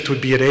my shift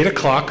would be at 8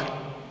 o'clock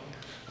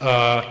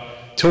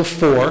till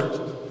 4.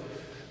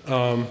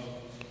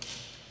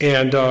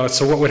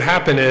 So what would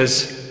happen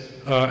is,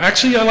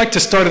 actually I like to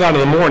start it out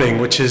in the morning,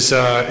 which is,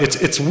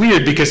 it's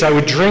weird because I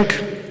would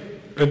drink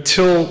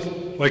until,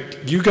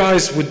 you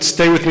guys would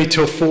stay with me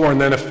till 4,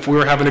 and then if we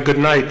were having a good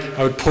night,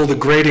 I would pull the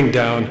grating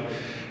down,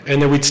 and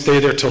then we'd stay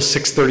there till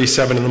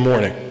 6:37 in the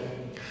morning.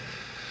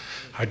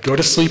 I'd go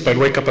to sleep, I'd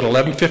wake up at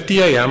 11:50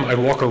 a.m., I'd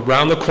walk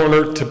around the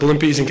corner to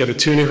Blimpies and get a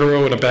tuna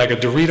hero and a bag of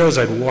Doritos,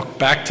 I'd walk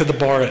back to the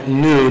bar at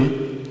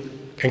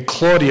noon, and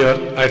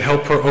Claudia, I'd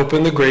help her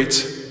open the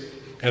grates,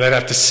 and I'd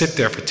have to sit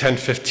there for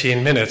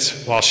 10-15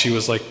 minutes while she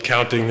was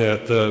counting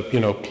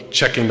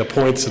checking the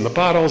points in the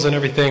bottles and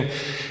everything,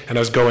 and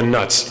I was going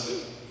nuts.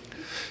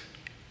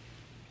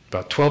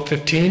 About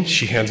 12:15,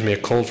 she hands me a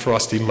cold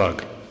frosty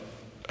mug.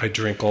 I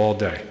drink all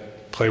day,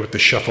 play with the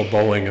shuffle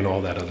bowling and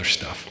all that other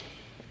stuff.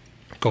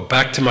 Go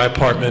back to my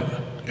apartment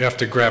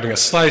after grabbing a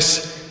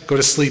slice, go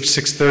to sleep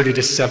 6:30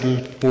 to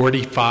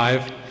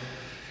 7:45,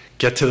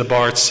 get to the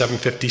bar at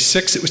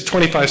 7:56. It was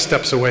 25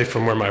 steps away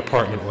from where my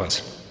apartment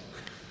was.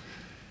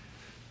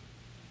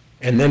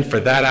 And then for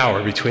that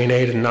hour, between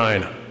 8 and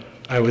 9,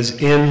 I was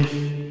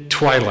in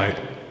twilight,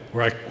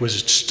 where I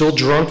was still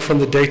drunk from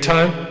the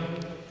daytime,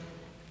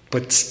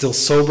 but still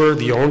sober.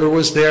 The owner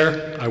was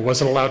there. I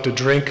wasn't allowed to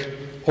drink.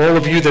 All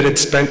of you that had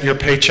spent your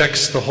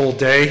paychecks the whole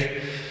day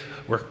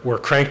were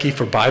cranky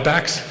for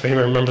buybacks, if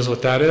anyone remembers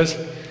what that is.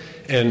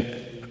 And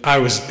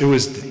it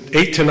was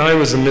 8 to 9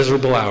 was a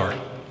miserable hour.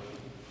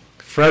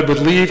 Fred would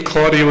leave,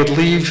 Claudia would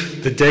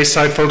leave, the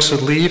Dayside folks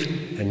would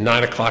leave, and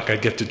 9 o'clock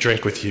I'd get to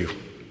drink with you.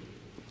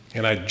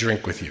 And I'd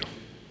drink with you.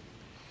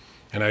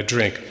 And I'd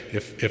drink.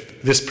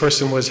 If this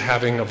person was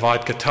having a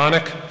vodka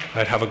tonic,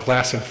 I'd have a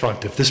glass in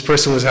front. If this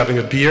person was having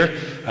a beer,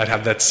 I'd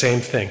have that same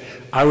thing.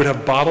 I would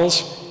have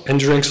bottles and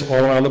drinks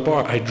all around the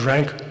bar. I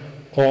drank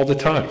all the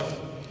time.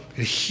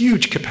 A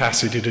huge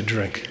capacity to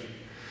drink.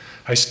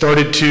 I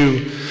started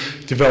to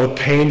develop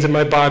pains in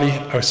my body.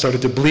 I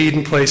started to bleed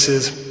in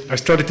places. I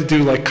started to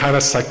do kind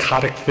of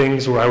psychotic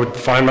things where I would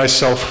find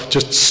myself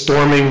just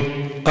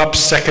storming up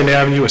 2nd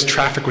Avenue as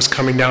traffic was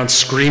coming down,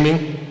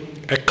 screaming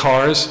at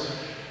cars.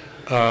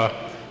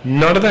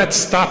 None of that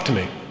stopped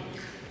me.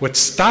 What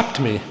stopped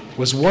me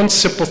was one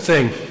simple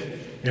thing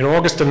in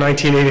August of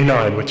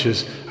 1989, which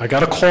is I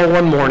got a call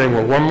one morning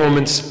where one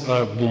woman's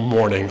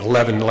morning,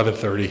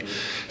 11:30,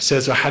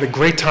 says, I had a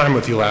great time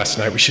with you last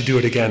night, we should do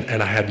it again,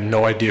 and I had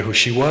no idea who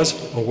she was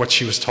or what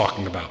she was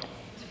talking about.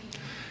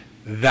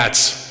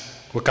 That's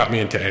what got me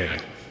into AA.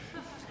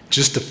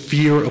 Just the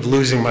fear of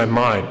losing my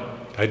mind.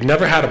 I'd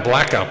never had a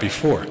blackout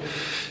before,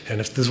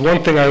 and if there's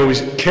one thing I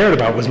always cared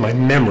about was my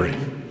memory.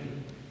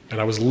 And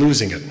I was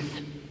losing it.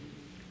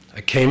 I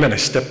came in, I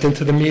stepped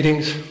into the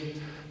meetings,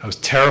 I was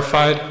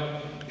terrified.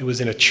 It was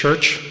in a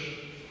church.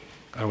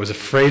 I was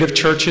afraid of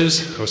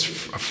churches. I was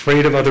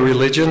afraid of other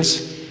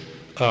religions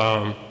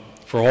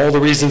for all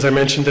the reasons I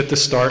mentioned at the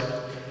start.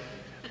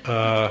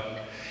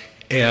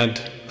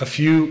 And a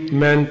few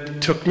men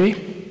took me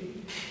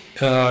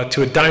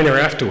to a diner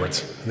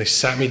afterwards, and they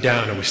sat me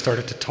down and we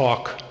started to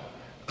talk.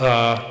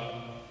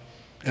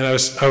 And I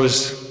was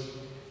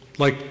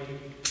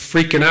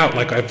freaking out,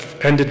 I've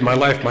ended my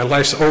life. My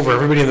life's over.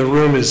 Everybody in the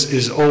room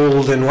is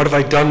old, and what have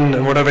I done?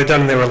 And what have I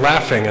done? And they were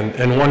laughing.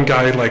 And one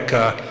guy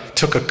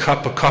took a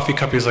coffee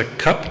cup. He was like,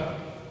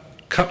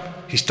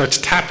 cup? He starts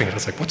tapping. I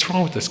was like, what's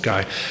wrong with this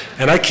guy?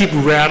 And I keep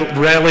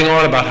rattling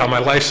on about how my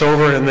life's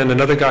over, and then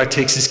another guy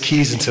takes his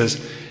keys and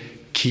says,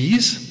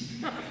 keys?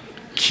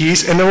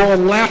 Keys? And they're all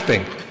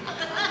laughing.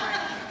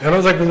 And I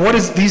was like, what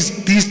is,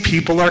 these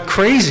people are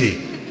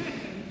crazy.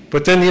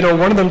 But then,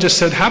 one of them just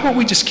said, how about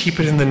we just keep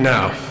it in the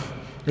now?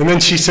 And then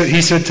he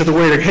said to the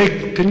waiter,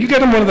 hey, can you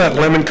get him one of that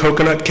lemon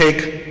coconut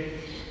cake?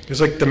 It was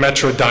like the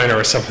Metro Diner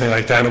or something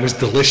like that, and it was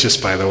delicious,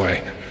 by the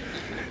way.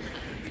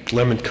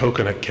 Lemon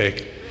coconut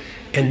cake.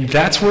 And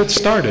that's where it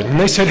started. And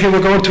they said, hey,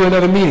 we're going to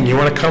another meeting. You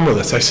want to come with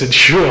us? I said,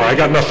 sure, I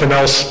got nothing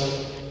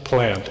else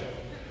planned.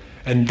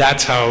 And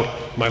that's how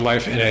my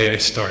life in AA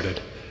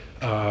started.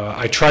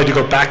 I tried to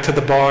go back to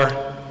the bar.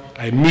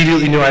 I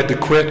immediately knew I had to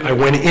quit. I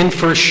went in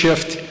for a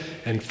shift,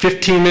 and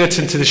 15 minutes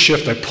into the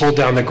shift, I pulled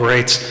down the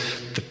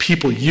grates. The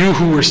people, you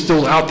who were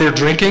still out there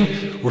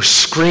drinking, were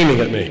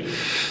screaming at me.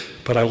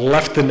 But I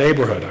left the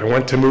neighborhood. I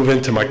went to move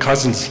into my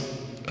cousin's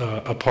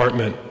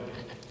apartment,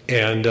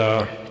 and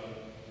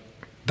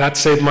that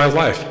saved my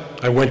life.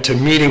 I went to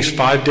meetings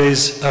 5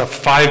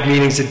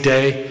 meetings a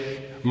day.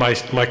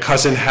 My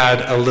cousin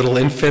had a little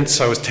infant,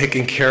 so I was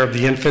taking care of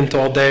the infant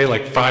all day,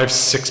 like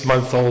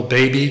 5-6-month-old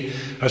baby.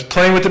 I was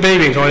playing with the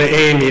baby and going to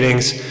AA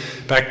meetings.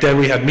 Back then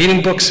we had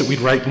meeting books that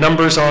we'd write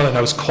numbers on, and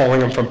I was calling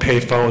them from pay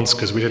phones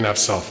because we didn't have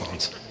cell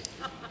phones.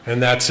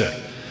 And that's it.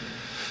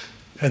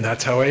 And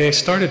that's how AA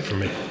started for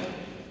me.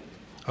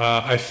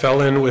 I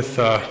fell in with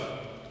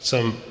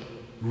some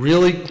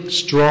really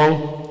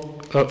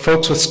strong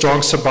folks with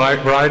strong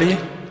sobriety,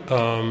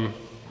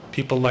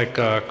 people like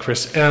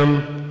Chris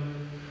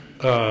M.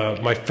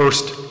 My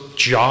first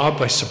job,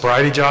 my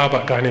sobriety job,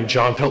 a guy named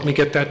John helped me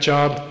get that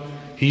job.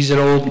 He's an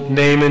old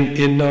name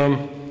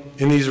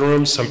in these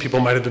rooms. Some people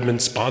might have been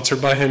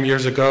sponsored by him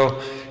years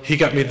ago. He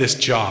got me this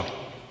job.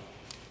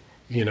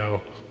 He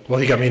got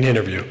me an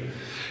interview.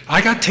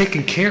 I got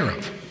taken care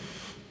of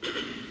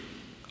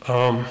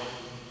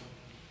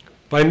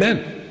by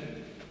men.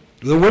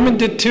 The women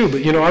did too,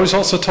 but I was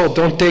also told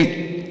don't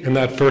date in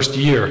that first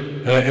year.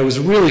 And it was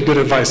really good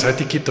advice. I had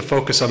to keep the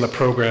focus on the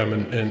program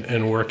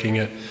and working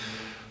it.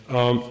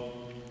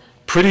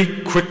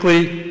 Pretty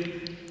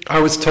quickly, I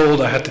was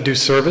told I had to do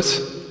service.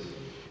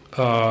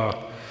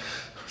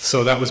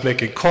 So that was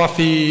making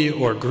coffee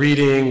or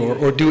greeting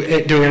or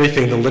doing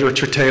anything, the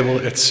literature table,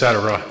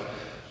 etc.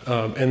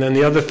 And then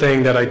the other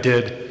thing that I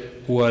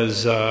did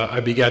was I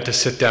began to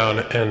sit down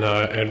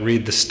and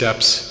read the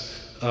steps.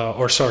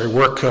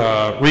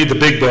 Read the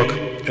big book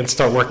and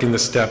start working the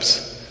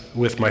steps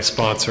with my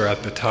sponsor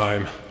at the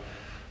time,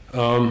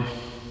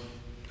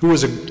 who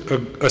was a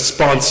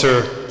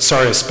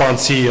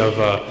sponsee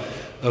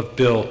of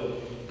Bill.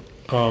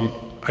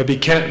 I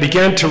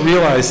began to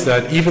realize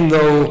that even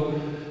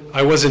though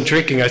I wasn't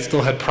drinking, I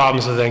still had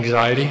problems with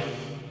anxiety.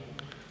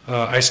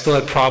 I still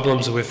had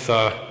problems with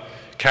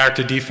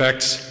character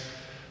defects,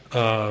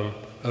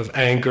 of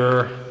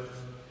anger,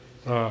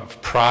 of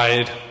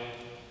pride,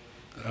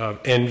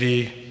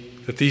 envy,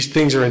 that these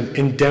things are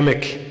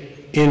endemic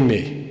in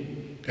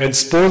me. And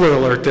spoiler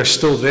alert, they're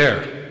still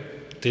there.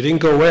 They didn't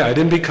go away. I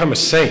didn't become a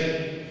saint.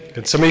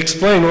 And somebody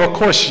explained, well, of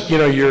course,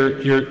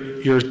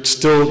 you're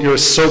a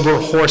sober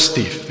horse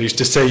thief. They used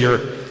to say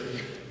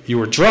you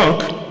were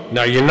drunk,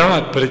 now you're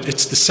not, but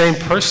it's the same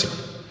person.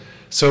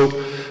 So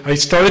I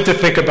started to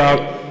think about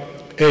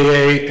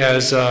AA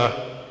as a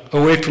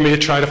way for me to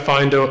try to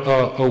find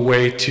a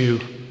way to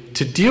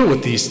deal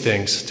with these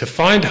things, to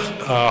find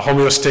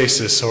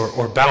homeostasis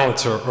or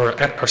balance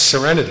or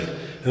serenity.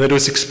 And that it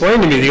was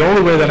explained to me the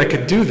only way that I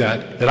could do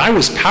that I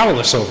was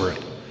powerless over it.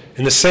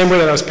 In the same way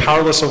that I was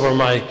powerless over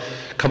my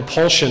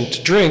compulsion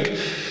to drink,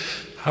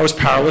 I was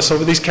powerless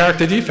over these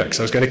character defects.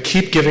 I was going to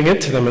keep giving in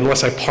to them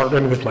unless I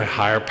partnered with my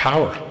higher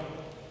power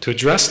to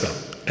address them.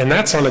 And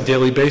that's on a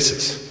daily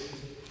basis.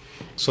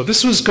 So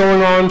this was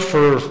going on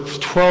for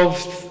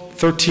 12,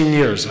 13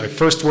 years. I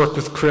first worked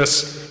with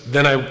Chris,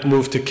 then I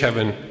moved to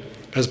Kevin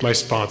as my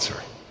sponsor.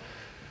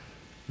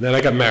 Then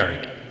I got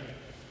married.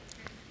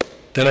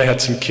 Then I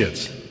had some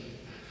kids.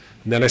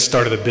 And then I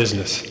started a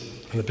business.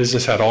 And the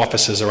business had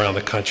offices around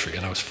the country,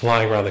 and I was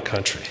flying around the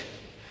country.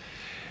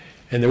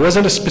 And there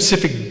wasn't a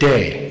specific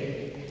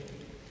day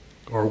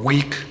or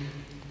week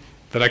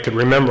that I could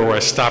remember where I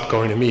stopped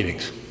going to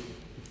meetings.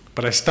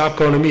 But I stopped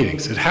going to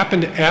meetings. It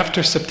happened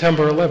after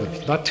September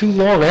 11th. Not too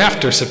long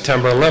after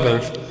September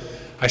 11th,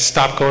 I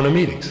stopped going to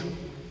meetings.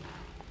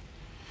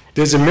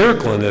 There's a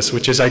miracle in this,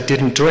 which is I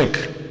didn't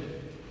drink.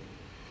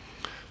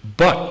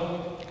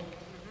 But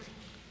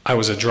I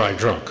was a dry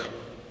drunk.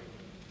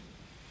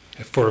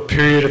 For a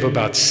period of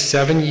about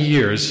 7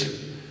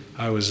 years,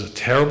 I was a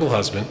terrible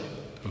husband.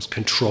 I was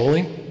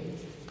controlling.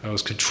 I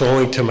was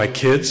controlling to my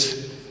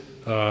kids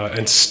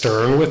and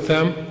stern with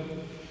them.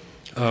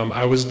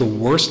 I was the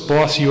worst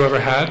boss you ever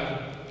had.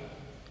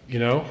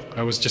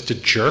 I was just a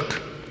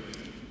jerk.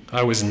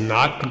 I was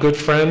not a good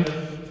friend.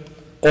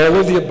 All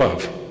of the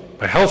above.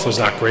 My health was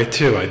not great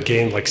too. I'd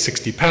gained like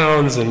 60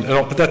 pounds,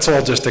 but that's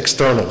all just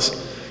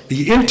externals.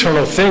 The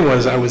internal thing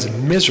was I was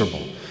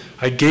miserable.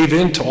 I gave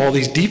in to all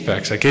these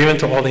defects. I gave in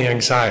to all the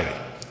anxiety.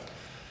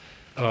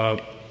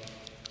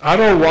 I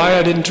don't know why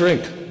I didn't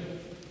drink,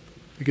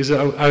 because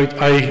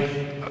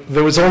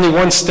there was only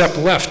one step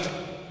left,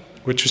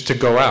 which was to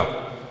go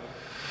out.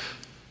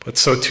 But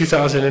so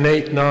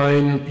 2008,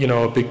 9, you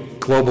know, a big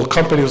global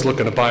company was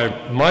looking to buy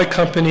my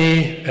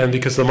company, and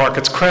because the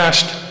markets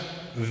crashed,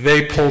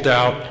 they pulled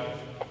out.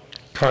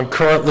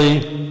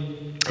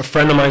 Concurrently, a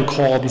friend of mine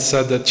called and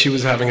said that she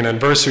was having an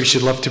anniversary.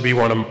 She'd love to be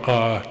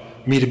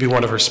me to be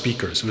one of her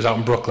speakers. It was out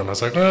in Brooklyn. I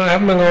was like, I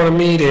haven't been going to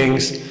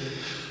meetings.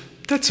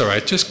 That's all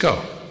right, just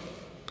go.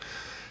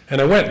 And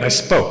I went and I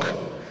spoke.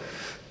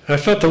 And I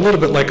felt a little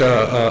bit like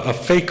a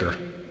faker.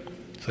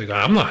 It's like,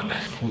 I'm not.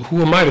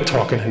 Who am I to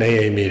talk in an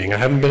AA meeting? I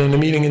haven't been in a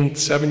meeting in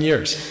 7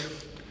 years.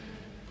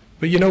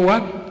 But you know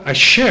what? I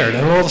shared,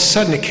 and all of a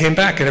sudden it came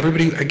back, and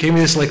everybody gave me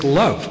this like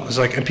love. It was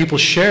like, and people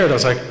shared. I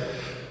was like,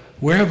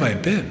 where have I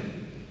been?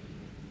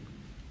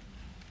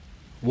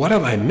 What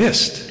have I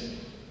missed?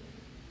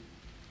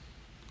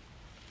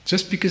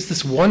 Just because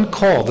this one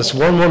call, this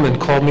one woman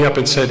called me up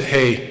and said,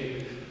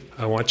 hey,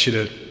 I want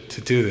you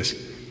to do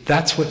this.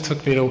 That's what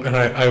took me to, and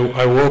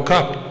I woke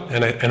up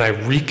and I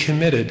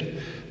recommitted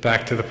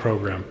back to the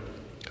program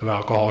of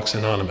Alcoholics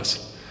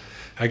Anonymous.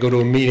 I go to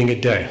a meeting a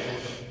day.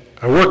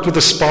 I worked with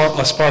a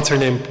sponsor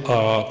named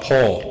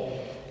Paul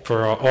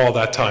for all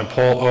that time,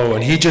 Paul O,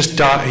 and he just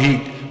died.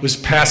 He was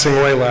passing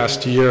away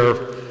last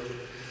year.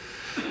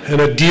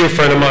 And a dear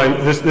friend of mine,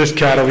 this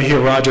cat over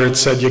here, Roger, had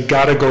said, you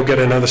gotta go get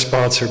another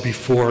sponsor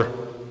before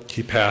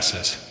he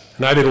passes.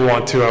 And I didn't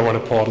want to, I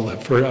wanted Paul to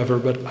live forever,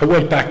 but I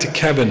went back to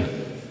Kevin,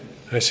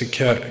 and I said,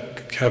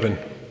 Kevin,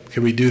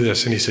 can we do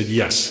this? And he said,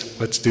 yes,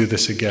 let's do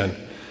this again.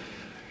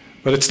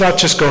 But it's not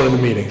just going to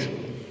the meetings.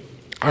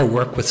 I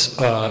work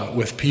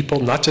with people,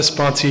 not just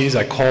sponsees.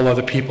 I call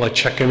other people, I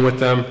check in with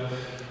them.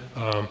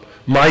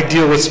 My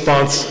deal with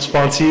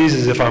sponsees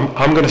is if I'm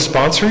going to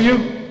sponsor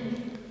you,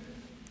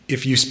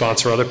 if you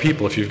sponsor other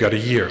people, if you've got a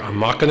year. I'm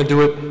not going to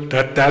do it.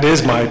 That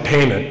is my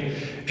payment.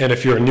 And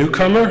if you're a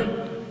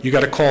newcomer, you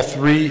got to call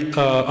 3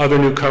 other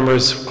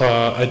newcomers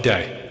a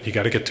day. You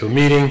got to get to a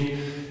meeting.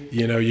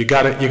 You know, you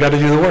got to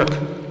do the work.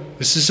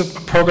 This is a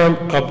program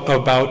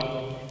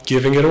about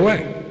giving it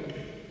away.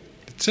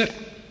 That's it.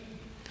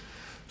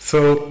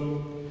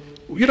 So,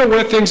 you know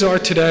where things are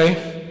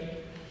today.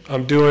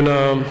 I'm doing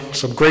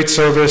some great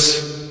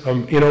service.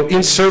 You know,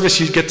 in service,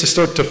 you get to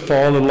start to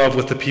fall in love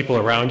with the people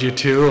around you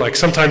too. Like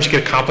sometimes you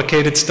get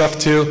complicated stuff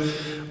too.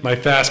 My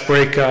fast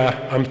break,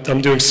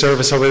 I'm doing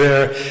service over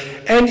there.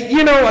 And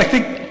you know, I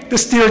think the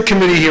steering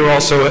committee here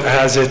also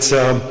has its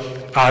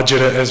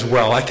agita as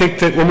well. I think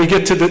that when we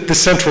get to the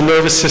central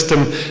nervous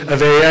system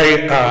of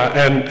AA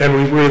and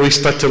we really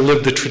start to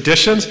live the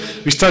traditions,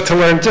 we start to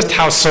learn just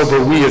how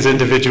sober we as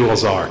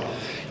individuals are.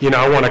 You know,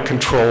 I want to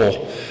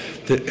control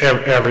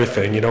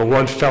everything. You know,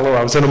 one fellow,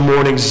 I was in a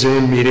morning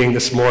Zoom meeting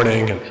this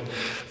morning, and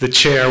the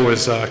chair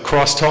was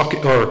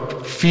cross-talking or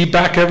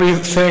feedback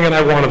everything, and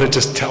I wanted to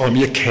just tell him,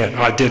 you can't.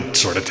 I did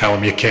sort of tell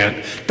him, you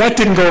can't. That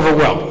didn't go over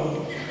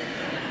well.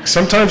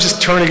 Sometimes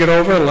just turning it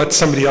over and let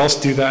somebody else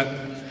do that.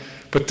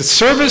 But the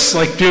service,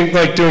 like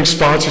doing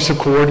sponsorship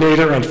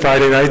coordinator on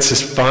Friday nights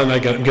is fun.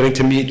 I'm getting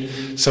to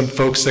meet some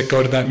folks that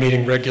go to that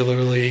meeting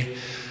regularly.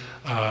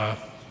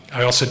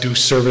 I also do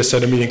service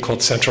at a meeting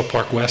called Central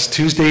Park West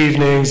Tuesday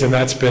evenings, and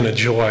that's been a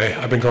joy.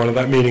 I've been going to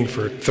that meeting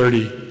for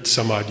 30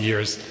 some odd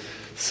years.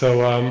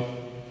 So,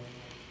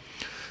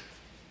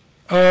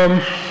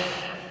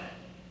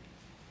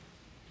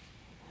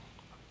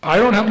 I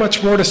don't have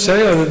much more to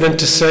say other than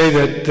to say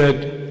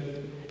that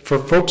for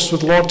folks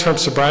with long-term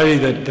sobriety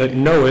that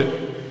know it,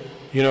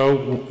 you know,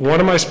 one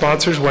of my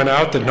sponsors went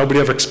out that nobody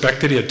ever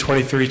expected. He had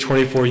 23,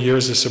 24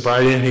 years of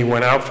sobriety, and he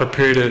went out for a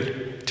period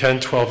of 10,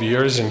 12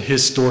 years, and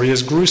his story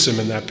is gruesome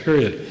in that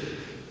period.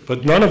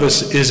 But none of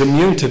us is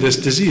immune to this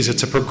disease.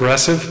 It's a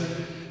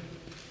progressive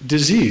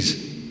disease.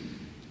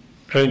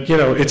 And, you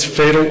know, it's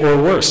fatal or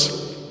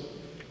worse.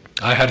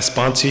 I had a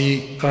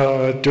sponsee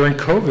during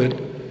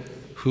COVID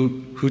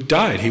who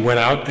died. He went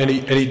out and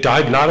he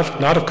died not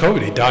of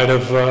COVID. He died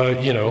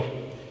of, you know,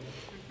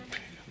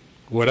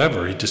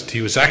 whatever.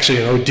 He was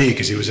actually an OD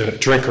because he was a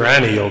drinker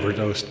and he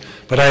overdosed.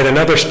 But I had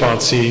another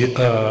sponsee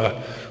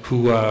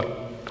who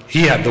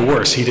he had the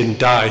worst. He didn't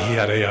die. He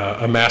had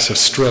a massive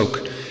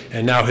stroke,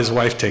 and now his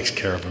wife takes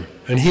care of him.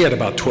 And he had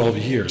about 12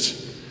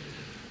 years.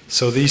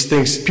 So these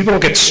things, people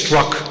don't get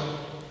struck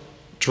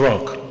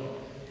drunk.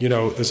 You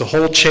know, there's a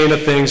whole chain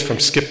of things from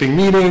skipping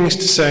meetings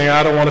to saying,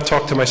 I don't want to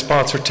talk to my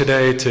sponsor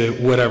today, to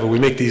whatever. We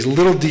make these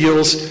little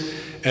deals,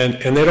 and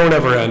they don't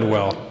ever end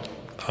well.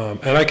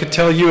 And I could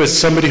tell you, as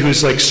somebody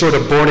who's like sort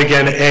of born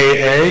again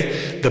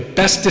AA, the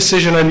best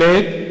decision I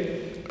made,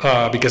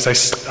 because I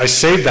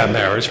saved that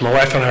marriage. My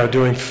wife and I are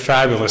doing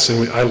fabulous,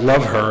 and I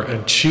love her,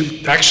 and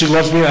she actually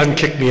loves me and hasn't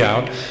kicked me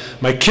out.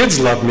 My kids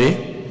love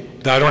me.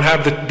 I don't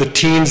have the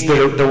teens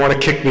that want to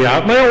kick me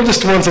out. My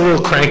oldest one's a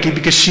little cranky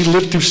because she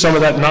lived through some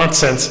of that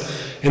nonsense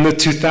in the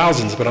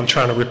 2000s, but I'm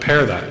trying to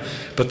repair that.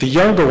 But the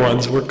younger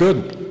ones, we're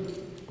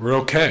good. We're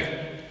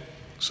okay.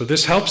 So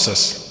this helps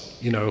us,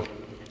 you know.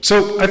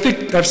 So I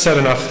think I've said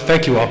enough.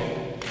 Thank you all.